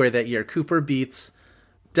category that year. Cooper beats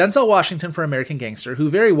Denzel Washington for American Gangster, who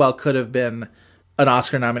very well could have been an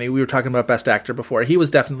Oscar nominee. We were talking about Best Actor before. He was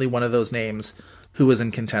definitely one of those names who was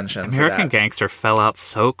in contention. American Gangster fell out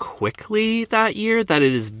so quickly that year that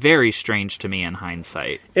it is very strange to me in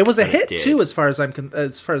hindsight. It was a hit too, as far as I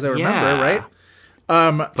remember, right?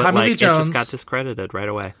 But Tommy Lee Jones it just got discredited right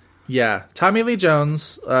away. Yeah, Tommy Lee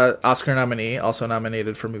Jones, Oscar nominee, also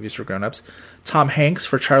nominated for Movies for Grown-Ups. Tom Hanks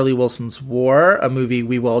for Charlie Wilson's War, a movie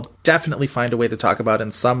we will definitely find a way to talk about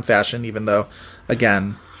in some fashion, even though,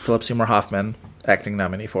 again, Philip Seymour Hoffman, acting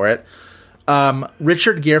nominee for it.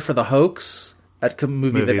 Richard Gere for The Hoax, a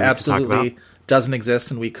movie that absolutely doesn't exist,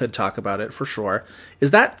 and we could talk about it for sure.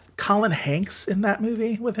 Is that Colin Hanks in that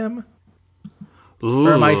movie with him? Ooh.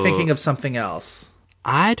 Or am I thinking of something else?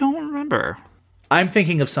 I don't remember. I'm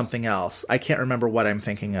thinking of something else. I can't remember what I'm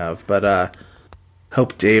thinking of, but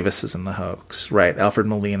Hope Davis is in The Hoax. Right, Alfred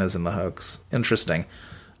Molina is in The Hoax. Interesting.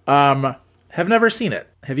 Have never seen it.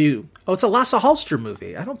 Have you? Oh, it's a Lasse Hallström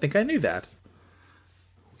movie. I don't think I knew that.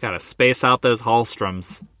 Gotta space out those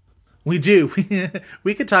Hallströms. We do.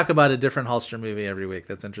 We could talk about a different Hallström movie every week.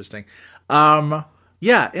 That's interesting.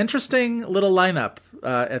 Yeah, interesting little lineup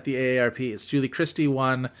at the AARPs. Julie Christie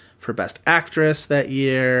won for Best Actress that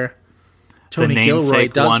year. Tony Gilroy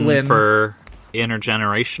does win for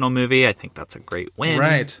intergenerational movie. I think that's a great win.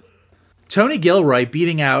 Right. Tony Gilroy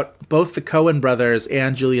beating out both the Coen brothers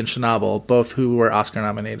and Julian Schnabel, both who were Oscar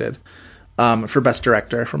nominated for Best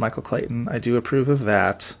Director for Michael Clayton. I do approve of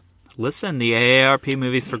that. Listen, the AARP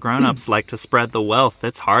Movies for Grown-Ups like to spread the wealth.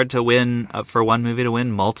 It's hard to win for one movie to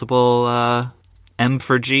win multiple M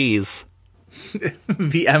for G's.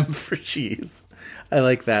 The M for G's. I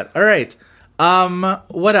like that. All right.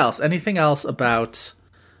 What else? Anything else about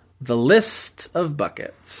the list of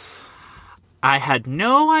buckets? I had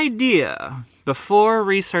no idea before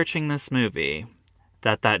researching this movie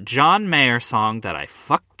that John Mayer song that I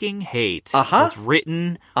fucking hate was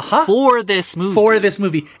written for this movie. For this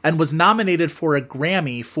movie, and was nominated for a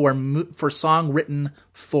Grammy for song written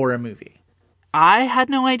for a movie. I had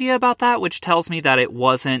no idea about that, which tells me that it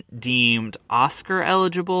wasn't deemed Oscar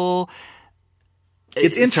eligible.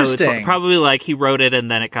 It's interesting. So it's probably like he wrote it and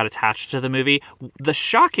then it got attached to the movie. The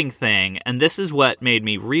shocking thing, and this is what made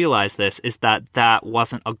me realize this, is that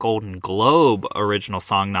wasn't a Golden Globe original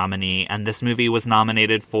song nominee, and this movie was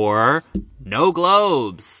nominated for no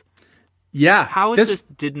Globes. Yeah. How is this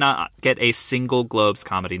did not get a single Globes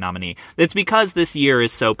comedy nominee? It's because this year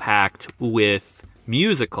is so packed with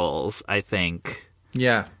musicals, I think.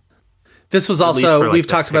 Yeah. This was also, we've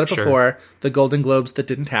talked about it before, the Golden Globes that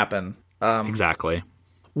didn't happen. Exactly.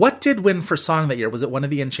 What did win for song that year? Was it one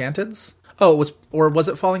of the Enchanteds? Oh, was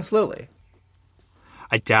it Falling Slowly?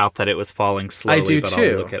 I doubt that it was Falling Slowly. I do but too.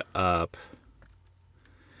 I'll look it up.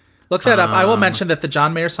 Look that up. I will mention that the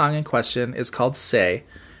John Mayer song in question is called Say.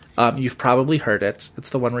 You've probably heard it. It's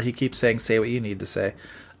the one where he keeps saying, say what you need to say.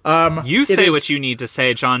 You say what you need to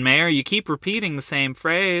say, John Mayer. You keep repeating the same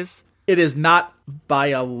phrase. It is not, by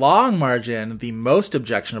a long margin, the most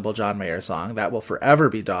objectionable John Mayer song. That will forever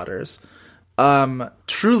be Daughters.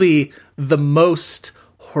 Truly the most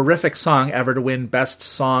horrific song ever to win Best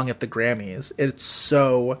Song at the Grammys. It's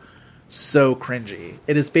so cringy.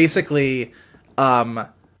 It is basically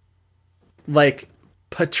like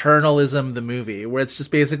paternalism the movie, where it's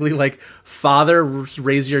just basically like, father,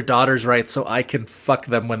 raise your daughters right so I can fuck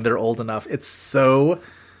them when they're old enough. It's so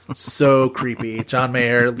creepy. John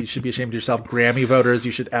Mayer, you should be ashamed of yourself. Grammy voters,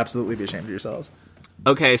 you should absolutely be ashamed of yourselves.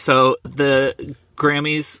 Okay, so the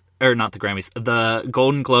Grammys, or not the Grammys, the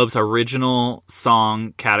Golden Globes original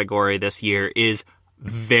song category this year is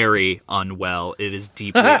very unwell. It is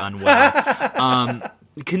deeply unwell.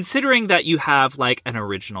 Considering that you have like an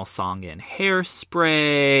original song in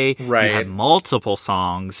Hairspray, right? You have multiple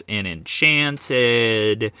songs in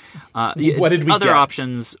Enchanted. What did we other get?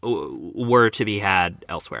 options were to be had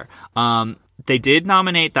elsewhere. They did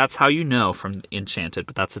nominate That's How You Know from Enchanted,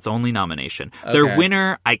 but that's its only nomination. Okay. Their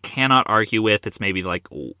winner, I cannot argue with. It's maybe like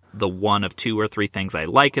the one of 2 or 3 things I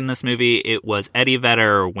like in this movie. It was Eddie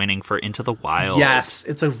Vedder winning for Into the Wild. Yes,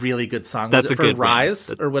 it's a really good song. That's was it a good for Rise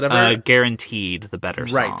win. or whatever? Guaranteed the better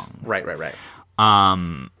song. Right.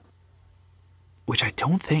 Which I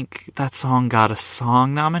don't think that song got a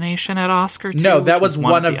song nomination at Oscar. No, that was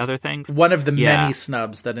one of the other things. One of the Yeah. many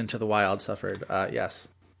snubs that Into the Wild suffered. Yes.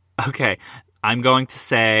 Okay, I'm going to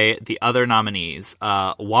say the other nominees.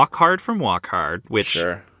 Walk Hard from Walk Hard, which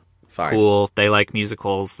Sure. Fine. cool. They like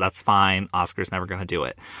musicals. That's fine. Oscar's never going to do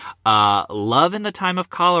it. Love in the Time of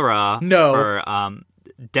Cholera. No. For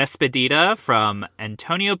Despedida from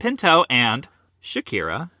Antonio Pinto and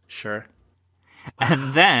Shakira. Sure.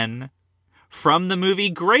 And then from the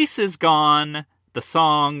movie Grace is Gone, the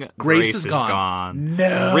song Grace is Gone.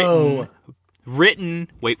 No. Written,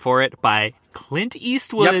 wait for it, by Clint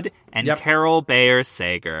Eastwood and Carol Bayer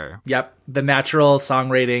Sager. Yep. The natural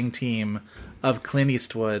songwriting team of Clint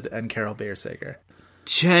Eastwood and Carol Bayer Sager.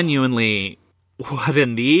 Genuinely, what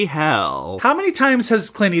in the hell? How many times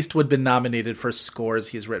has Clint Eastwood been nominated for scores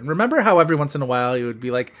he's written? Remember how every once in a while he would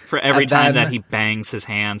be like... For every and time then- that he bangs his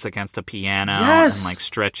hands against a piano Yes! and like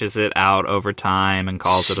stretches it out over time and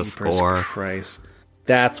calls it a Jeepers score. Christ.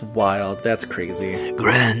 That's wild. That's crazy.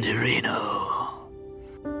 Gran Torino.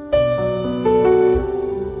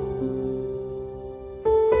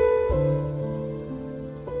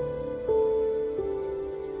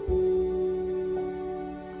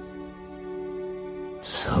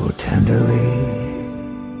 So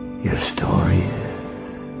tenderly, your story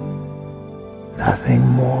is nothing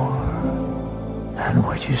more than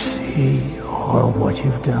what you see or what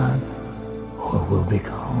you've done or will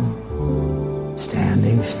become.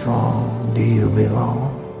 Standing strong, do you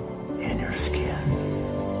belong in your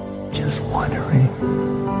skin? Just wondering.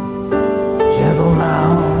 Gentle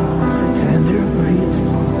now, the tender breeze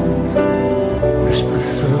blows,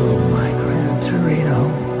 whispers through my Gran Torino,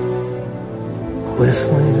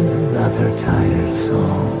 whistling another tired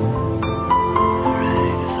song.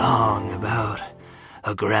 Writing a song about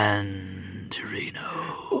a Gran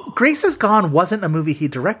Torino. Grace is Gone wasn't a movie he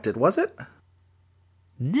directed, was it?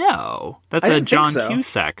 No, that's I a didn't think John so.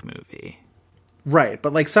 Cusack movie. Right,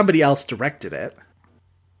 but like somebody else directed it.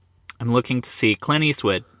 I'm looking to see Clint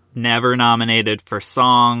Eastwood, never nominated for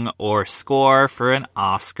song or score for an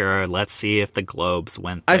Oscar. Let's see if the Globes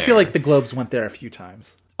went there. I feel like the Globes went there a few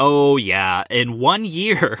times. Oh, yeah. In 1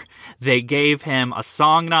 year, they gave him a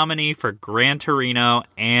song nominee for Gran Torino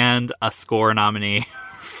and a score nominee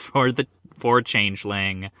for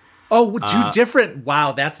Changeling. Oh, two different.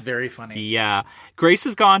 Wow, that's very funny. Yeah. Grace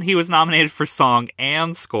is Gone, he was nominated for song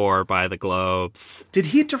and score by the Globes. Did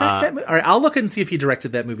he direct that movie? All right, I'll look and see if he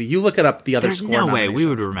directed that movie. You look it up, the other There's score no way we nominations.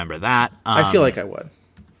 would remember that. I feel like I would.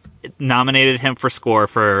 Nominated him for score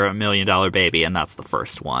for $1 Million Baby, and that's the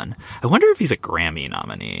first one. I wonder if he's a Grammy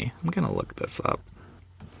nominee. I'm going to look this up.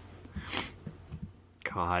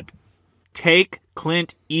 God. Take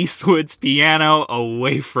Clint Eastwood's piano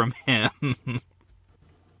away from him.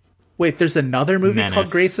 Wait, there's another movie Menace. called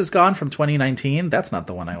Grace is Gone from 2019? That's not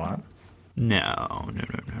the one I want. No.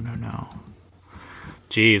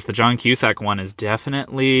 Jeez, the John Cusack one is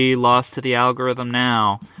definitely lost to the algorithm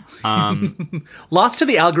now. Lost to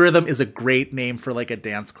the Algorithm is a great name for like a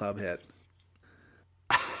dance club hit.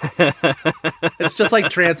 It's just like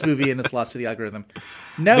Trance Movie and it's Lost to the Algorithm.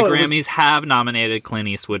 No, The it was- Grammys have nominated Clint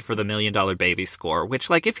Eastwood for the $1 Million Baby score, which,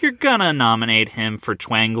 like, if you're gonna nominate him for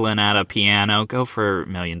twangling at a piano, go for $1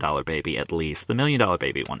 Million Baby at least. The $1 Million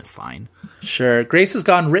Baby one is fine. Sure. Grace is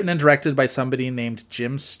Gone, written and directed by somebody named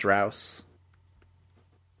Jim Strauss.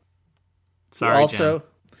 Sorry, Jim. Jim.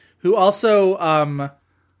 Who also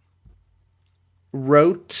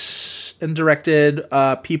wrote and directed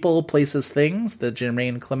People, Places, Things, the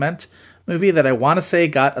Jermaine Clement movie that I want to say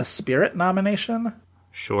got a Spirit nomination.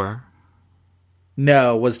 Sure.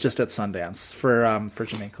 No, was just at Sundance for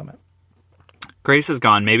Jermaine Clement. Grace is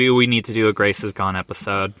Gone. Maybe we need to do a Grace is Gone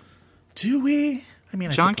episode. Do we? I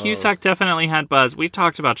mean, John Cusack definitely had buzz. We've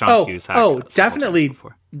talked about John Cusack. Definitely.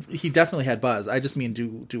 He definitely had buzz. I just mean,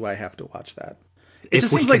 do I have to watch that? It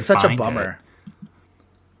just seems like such a bummer.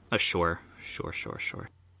 Sure.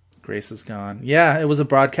 Grace is Gone. Yeah, it was a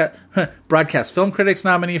broadcast film critics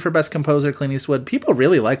nominee for Best Composer, Clint Eastwood. People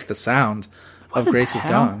really liked the sound of Grace is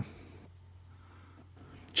Gone.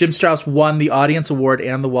 Jim Strauss won the Audience Award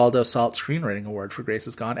and the Waldo Salt Screenwriting Award for Grace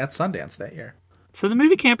is Gone at Sundance that year. So the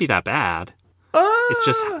movie can't be that bad. It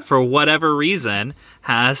just, for whatever reason,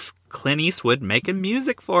 has Clint Eastwood making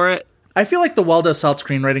music for it. I feel like the Waldo Salt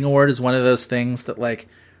Screenwriting Award is one of those things that, like,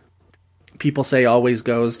 people say always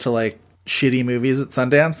goes to, like, shitty movies at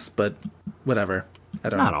Sundance, but whatever. I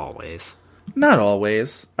don't know. Not always. Not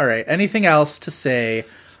always. All right. Anything else to say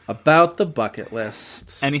about the bucket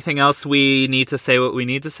list? Anything else we need to say what we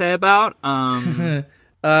need to say about?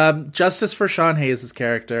 Justice for Sean Hayes'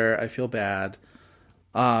 character. I feel bad.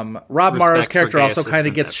 Rob Morrow's character also kind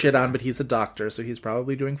of gets shit on, but he's a doctor, so he's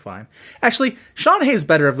probably doing fine. Actually, Sean Hayes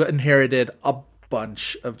better have inherited a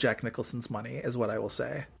bunch of Jack Nicholson's money, is what I will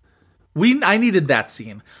say. I needed that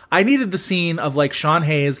scene. I needed the scene of, like, Sean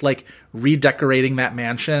Hayes, like, redecorating that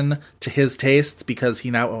mansion to his tastes because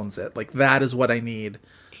he now owns it. Like, that is what I need.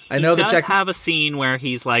 I know that Jack have a scene where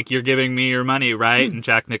he's like, "You're giving me your money, right?" And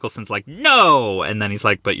Jack Nicholson's like, "No," and then he's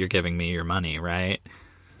like, "But you're giving me your money, right?"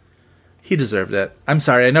 He deserved it. I'm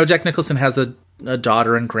sorry. I know Jack Nicholson has a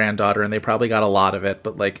daughter and granddaughter, and they probably got a lot of it,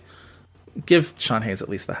 but, like, give Sean Hayes at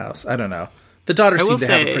least the house. I don't know. The daughter seemed to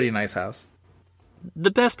have a pretty nice house.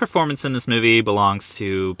 The best performance in this movie belongs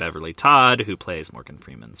to Beverly Todd, who plays Morgan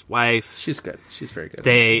Freeman's wife. She's good. She's very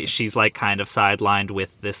good. She's, like, kind of sidelined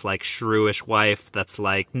with this, like, shrewish wife that's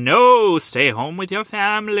like, "No, stay home with your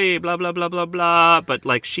family, blah, blah, blah, blah, blah." But,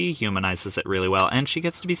 like, she humanizes it really well, and she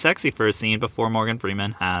gets to be sexy for a scene before Morgan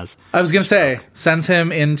Freeman has... I was going to say, sends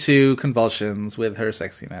him into convulsions with her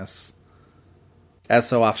sexiness, as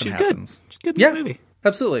so often happens. She's good in the movie.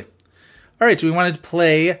 Absolutely. All right, do we want to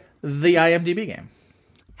play the IMDb game?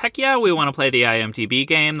 Heck yeah, we want to play the IMDb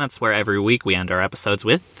game. That's where every week we end our episodes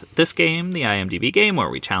with this game, the IMDb game, where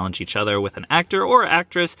we challenge each other with an actor or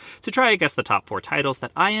actress to try to guess the top 4 titles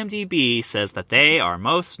that IMDb says that they are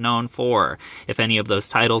most known for. If any of those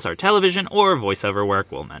titles are television or voiceover work,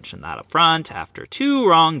 we'll mention that up front. After 2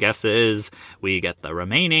 wrong guesses, we get the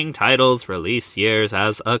remaining titles' release years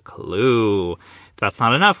as a clue. If that's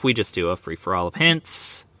not enough, we just do a free-for-all of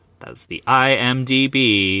hints. That's the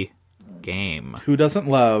IMDb game. Who doesn't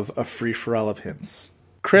love a free-for-all of hints?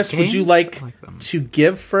 Chris, would you like to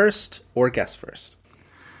give first or guess first?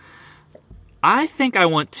 I think I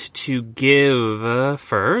want to give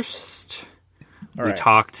first. We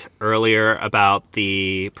talked earlier about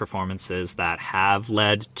the performances that have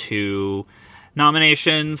led to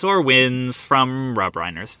nominations or wins from Rob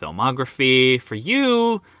Reiner's filmography. For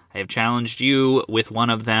you, I have challenged you with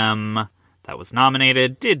one of them that was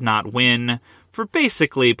nominated, did not win, for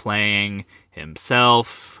basically playing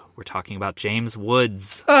himself. We're talking about James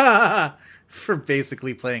Woods. For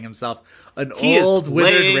basically playing himself. An old,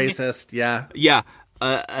 withered racist, yeah. Yeah,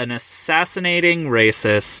 an assassinating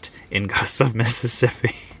racist in Ghost of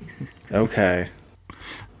Mississippi. Okay.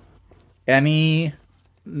 No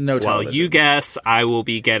television. While you guess, I will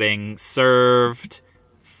be getting served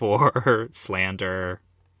for slander.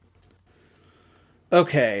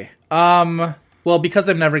 Okay. Well, because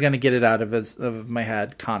I'm never going to get it out of my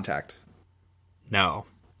head, Contact. No.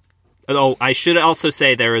 Oh, I should also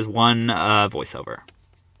say there is one voiceover.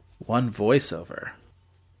 One voiceover?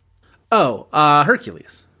 Oh,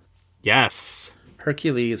 Hercules. Yes.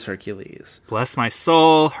 Hercules. Bless my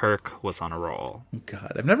soul, Herc was on a roll.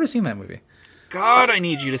 God, I've never seen that movie. God, I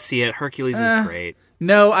need you to see it. Hercules is great.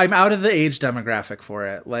 No, I'm out of the age demographic for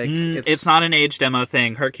it. Like, it's not an age demo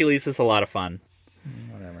thing. Hercules is a lot of fun.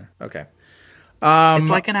 Whatever. Okay. It's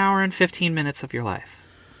like an hour and 15 minutes of your life.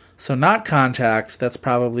 So not Contact. That's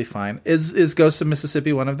probably fine. Is Ghost of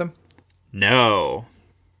Mississippi one of them? No.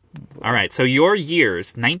 All right. So your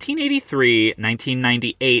years, 1983,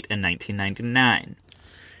 1998, and 1999.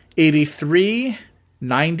 83,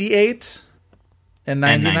 98, and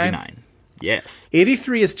 99? And 99. Yes.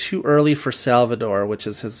 83 is too early for Salvador, which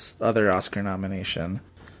is his other Oscar nomination.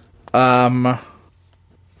 I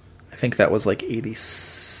think that was like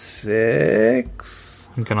 86.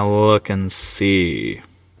 I'm going to look and see.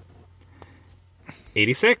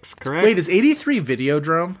 86, correct? Wait, is 83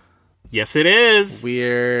 Videodrome? Yes, it is.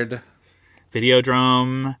 Weird.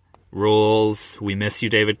 Videodrome rules. We miss you,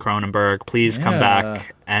 David Cronenberg. Please come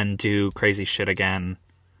back and do crazy shit again.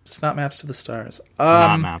 Just not Maps to the Stars.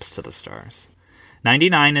 Not Maps to the Stars.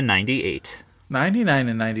 99 and 98. 99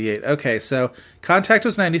 and 98. Okay, so Contact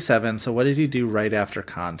was 97. So what did he do right after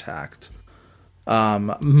Contact?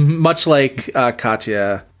 Much like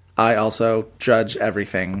Katya, I also judge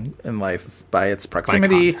everything in life by its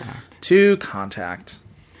proximity to Contact.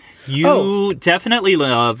 You definitely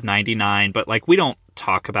love 99, but like we don't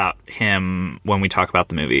talk about him when we talk about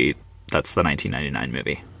the movie. That's the 1999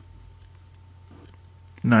 movie.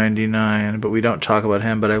 99, but we don't talk about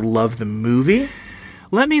him, but I love the movie.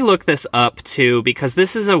 Let me look this up, too, because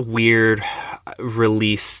this is a weird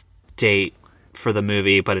release date for the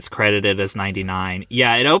movie, but it's credited as 99.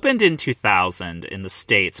 Yeah, it opened in 2000 in the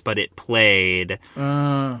States, but it played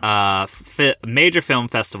major film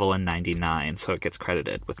festival in 99, so it gets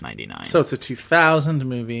credited with 99. So it's a 2000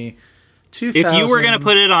 movie. 2000. If you were going to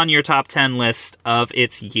put it on your top 10 list of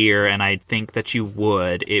its year, and I think that you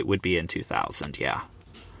would, it would be in 2000, yeah.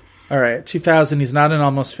 All right, 2000, he's not in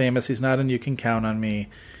Almost Famous. He's not in You Can Count on Me.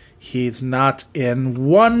 He's not in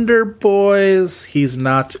Wonder Boys. He's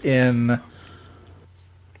not in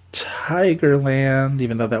Tigerland,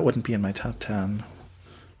 even though that wouldn't be in my top 10.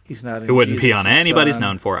 He's not in It wouldn't Jesus be on Son. anybody's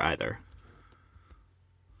known for either.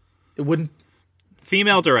 It wouldn't...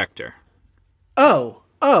 Female director.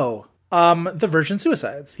 The Virgin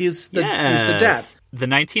Suicides. He's the dad. The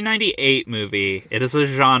 1998 movie, it is a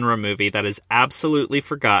genre movie that is absolutely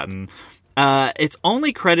forgotten. It's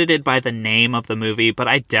only credited by the name of the movie, but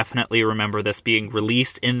I definitely remember this being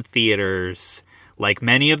released in theaters, like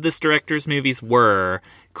many of this director's movies were,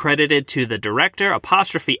 credited to the director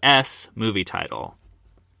 '*S movie title.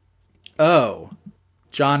 Oh,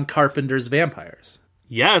 John Carpenter's Vampires.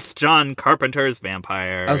 Yes, John Carpenter's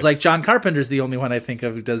Vampires. I was like, John Carpenter's the only one I think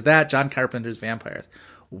of who does that. John Carpenter's Vampires.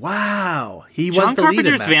 Wow. He was the lead in that. John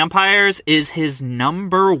Carpenter's Vampires is his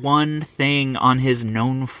number one thing on his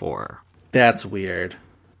known for. That's weird.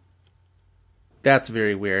 That's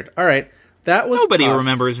very weird. All right. That was Nobody tough.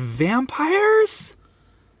 remembers vampires.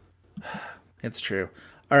 It's true.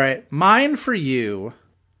 All right. Mine for you.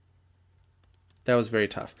 That was very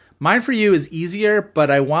tough. Mine for you is easier,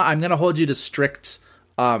 but I'm going to hold you to strict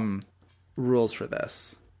rules for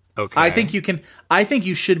this. Okay. I think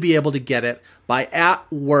you should be able to get it by at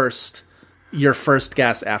worst your first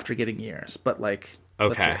guess after getting years. But like,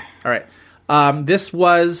 let's hear it. All right. This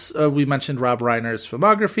was we mentioned Rob Reiner's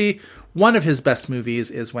filmography. One of his best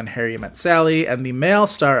movies is When Harry Met Sally, and the male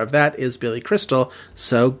star of that is Billy Crystal.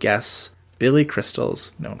 So guess Billy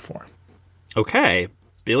Crystal's known for. Okay,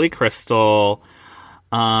 Billy Crystal.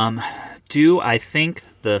 Do I think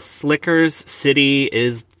the Slickers city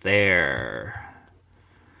is there?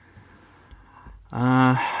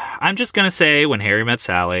 I'm just gonna say When Harry Met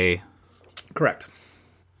Sally. Correct.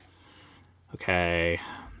 Okay.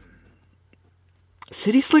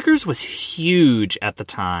 City Slickers was huge at the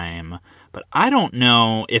time, but I don't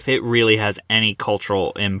know if it really has any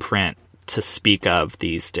cultural imprint to speak of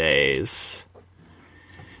these days.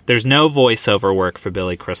 There's no voiceover work for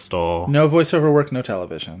Billy Crystal. No voiceover work, no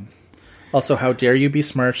television. Also, how dare you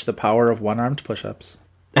besmirch the power of one-armed push-ups?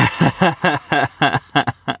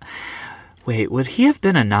 Wait, would he have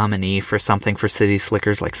been a nominee for something for City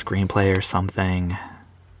Slickers, like screenplay or something?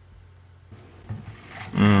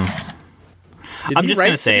 I'm just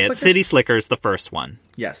going to say it. City Slickers, the first one.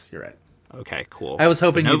 Yes, you're right. Okay, cool. I was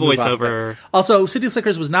hoping no you'd move voiceover. Off of it. Also, City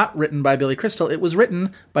Slickers was not written by Billy Crystal. It was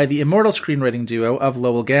written by the immortal screenwriting duo of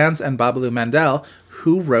Lowell Gans and Babaloo Mandel,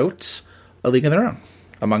 who wrote A League of Their Own,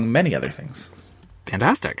 among many other things.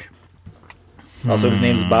 Fantastic. Also, his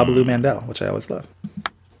name's Babaloo Mandel, which I always love.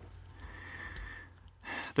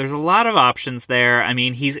 There's a lot of options there. I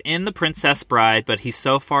mean, he's in The Princess Bride, but he's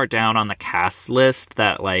so far down on the cast list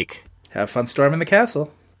that, like... Have fun storming the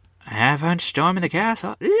castle. Have fun storming the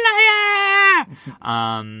castle. Liar!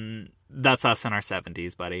 That's us in our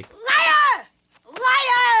 70s, buddy. Liar!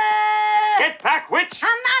 Liar! Get back, witch! I'm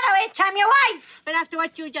not a witch, I'm your wife. But after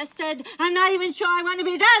what you just said, I'm not even sure I want to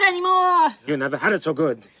be that anymore. You never had it so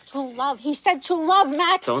good. True love. He said true love,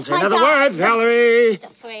 Max. Don't say My another God. word, Valerie. He's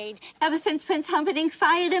afraid. Ever since Prince Humperdinck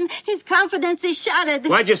fired him, his confidence is shattered.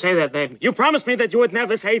 Why'd you say that name? You promised me that you would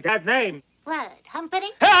never say that name. What?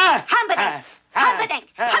 Humperdinck? Ah! Humperdinck! Humperdinck!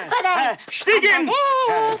 Humperdinck! Stiegen!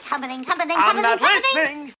 Humperdinck! Humperdinck! I'm not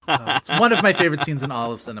Humperdinck! listening. It's one of my favorite scenes in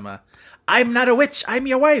all of cinema. I'm not a witch, I'm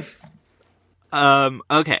your wife.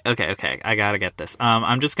 Okay. I gotta get this.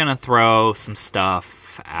 I'm just gonna throw some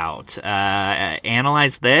stuff out.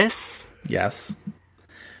 Analyze This? Yes.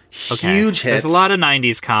 Okay. Huge hit. There's a lot of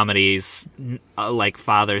 90s comedies, like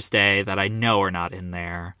Father's Day, that I know are not in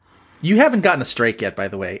there. You haven't gotten a strike yet, by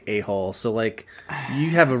the way, a-hole. So, like, you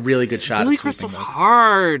have a really good shot Billy at sweeping Crystal's those.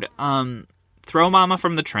 hard. Throw Mama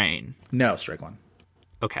from the Train. No, strike one.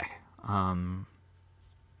 Okay. All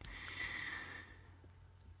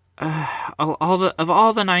the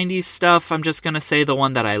 90s stuff, I'm just gonna say the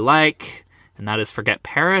one that I like, and that is Forget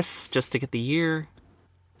Paris, just to get the year.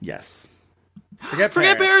 Yes. Forget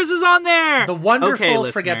Paris is on there. The wonderful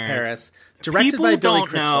okay, Forget listeners. Paris, directed by Billy People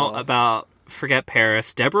Crystal. don't know about Forget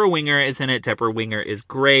Paris. Deborah Winger is in it. Deborah Winger is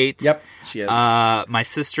great. Yep, she is. My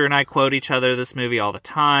sister and I quote each other this movie all the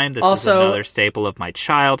time. This Also, is another staple of my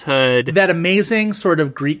childhood. That amazing sort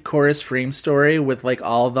of Greek chorus frame story with like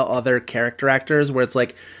all the other character actors, where it's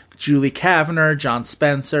like Julie Kavner, John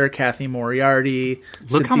Spencer, Kathy Moriarty, Look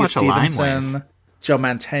Cynthia how much Lime Stevenson, weighs. Joe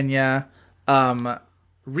Mantegna.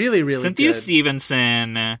 Really, really Cynthia good.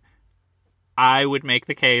 Stevenson, I would make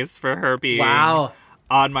the case for her being Wow.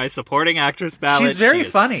 on my supporting actress ballot. She's very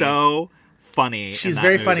funny. So funny. She's in that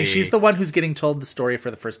very funny. movie. She's the one who's getting told the story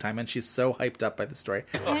for the first time, and she's so hyped up by the story.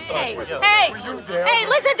 Hey, listen to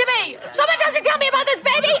me! Someone doesn't tell me about this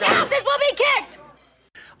baby, asses will be kicked!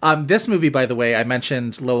 This movie, by the way, I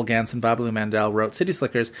mentioned Lowell Gans and Babalu Mandel wrote City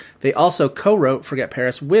Slickers. They also co-wrote Forget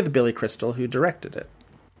Paris with Billy Crystal, who directed it.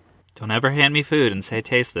 Don't ever hand me food and say,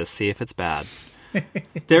 taste this, see if it's bad.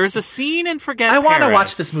 There's a scene in Forget Paris. I want to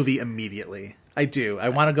watch this movie immediately. I do. I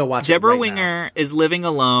want to go watch Deborah it right Winger now. is living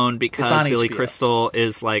alone because on Billy HBO. Crystal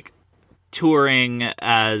is like touring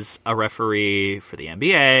as a referee for the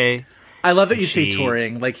NBA. I love that you say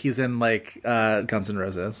touring, like he's in like Guns N'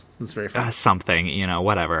 Roses. That's very fun. Something,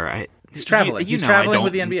 whatever. He's traveling. He's traveling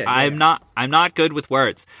with the NBA. I'm not good with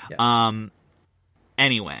words. Yeah.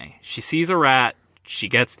 Anyway, she sees a rat. She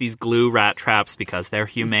gets these glue rat traps because they're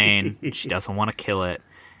humane. She doesn't want to kill it.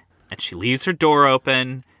 And she leaves her door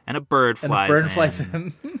open, and a bird flies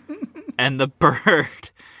in. And the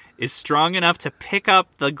bird is strong enough to pick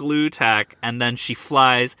up the glue tack, and then she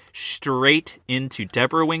flies straight into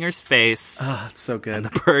Deborah Winger's face. Oh, it's so good. And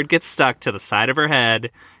the bird gets stuck to the side of her head,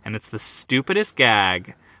 and it's the stupidest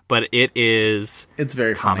gag, but it's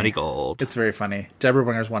very comedy funny. gold. It's very funny. Deborah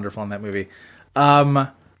Winger's wonderful in that movie.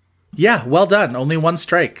 Yeah, well done. Only one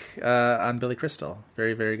strike on Billy Crystal.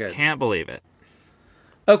 Very, very good. Can't believe it.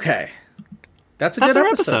 Okay. That's a good our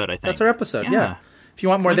episode. I think. That's our episode, yeah. If you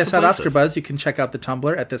want more This Had Oscar Buzz, you can check out the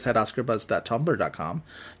Tumblr at thishadoscarbuzz.tumblr.com.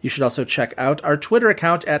 You should also check out our Twitter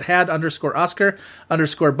account at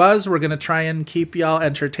had_Oscar_Buzz. We're going to try and keep y'all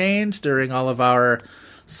entertained during all of our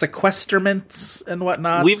sequesterments and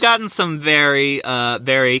whatnot. We've gotten some very,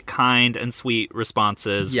 very kind and sweet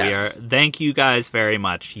responses. Yes. Thank you guys very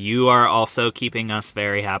much. You are also keeping us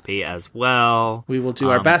very happy as well. We will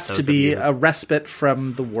do our best to be a respite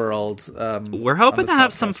from the world. We're hoping to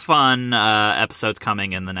have some fun episodes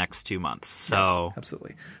coming in the next 2 months. So yes,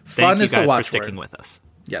 absolutely. Fun is the watchword. Thank you guys for sticking with us.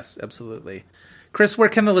 Yes, absolutely. Chris, where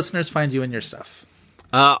can the listeners find you and your stuff?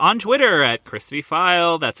 On Twitter at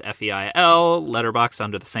ChrisVFile, that's FEIL, Letterboxd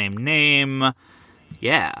under the same name.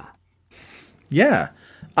 Yeah.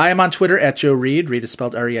 I am on Twitter at Joe Reed. Reed is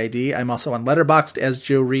spelled R-E-I-D. I'm also on Letterboxd as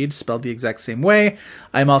Joe Reed, spelled the exact same way.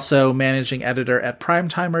 I'm also managing editor at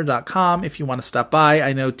primetimer.com if you want to stop by.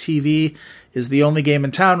 I know TV is the only game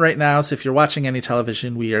in town right now, so if you're watching any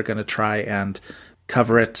television, we are going to try and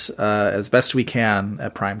cover it as best we can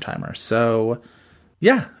at Primetimer. So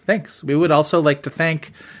yeah, thanks. We would also like to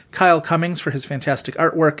thank Kyle Cummings for his fantastic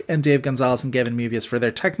artwork and Dave Gonzalez and Gavin Muvius for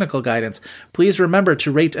their technical guidance. Please remember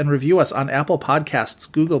to rate and review us on Apple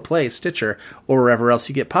Podcasts, Google Play, Stitcher, or wherever else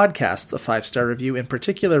you get podcasts. A 5-star review in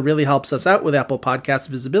particular really helps us out with Apple Podcasts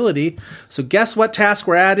visibility. So guess what task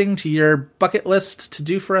we're adding to your bucket list to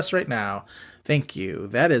do for us right now? Thank you.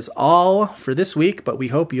 That is all for this week, but we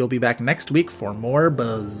hope you'll be back next week for more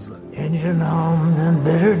buzz. Engine hums and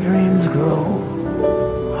bitter dreams grow.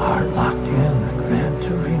 Heart locked in the Gran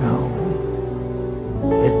Torino.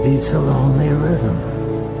 It beats a lonely rhythm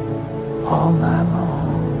all night long.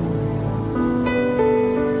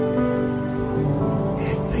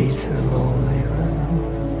 It beats a lonely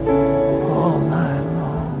rhythm all night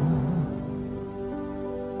long.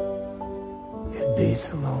 It beats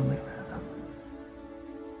a lonely rhythm.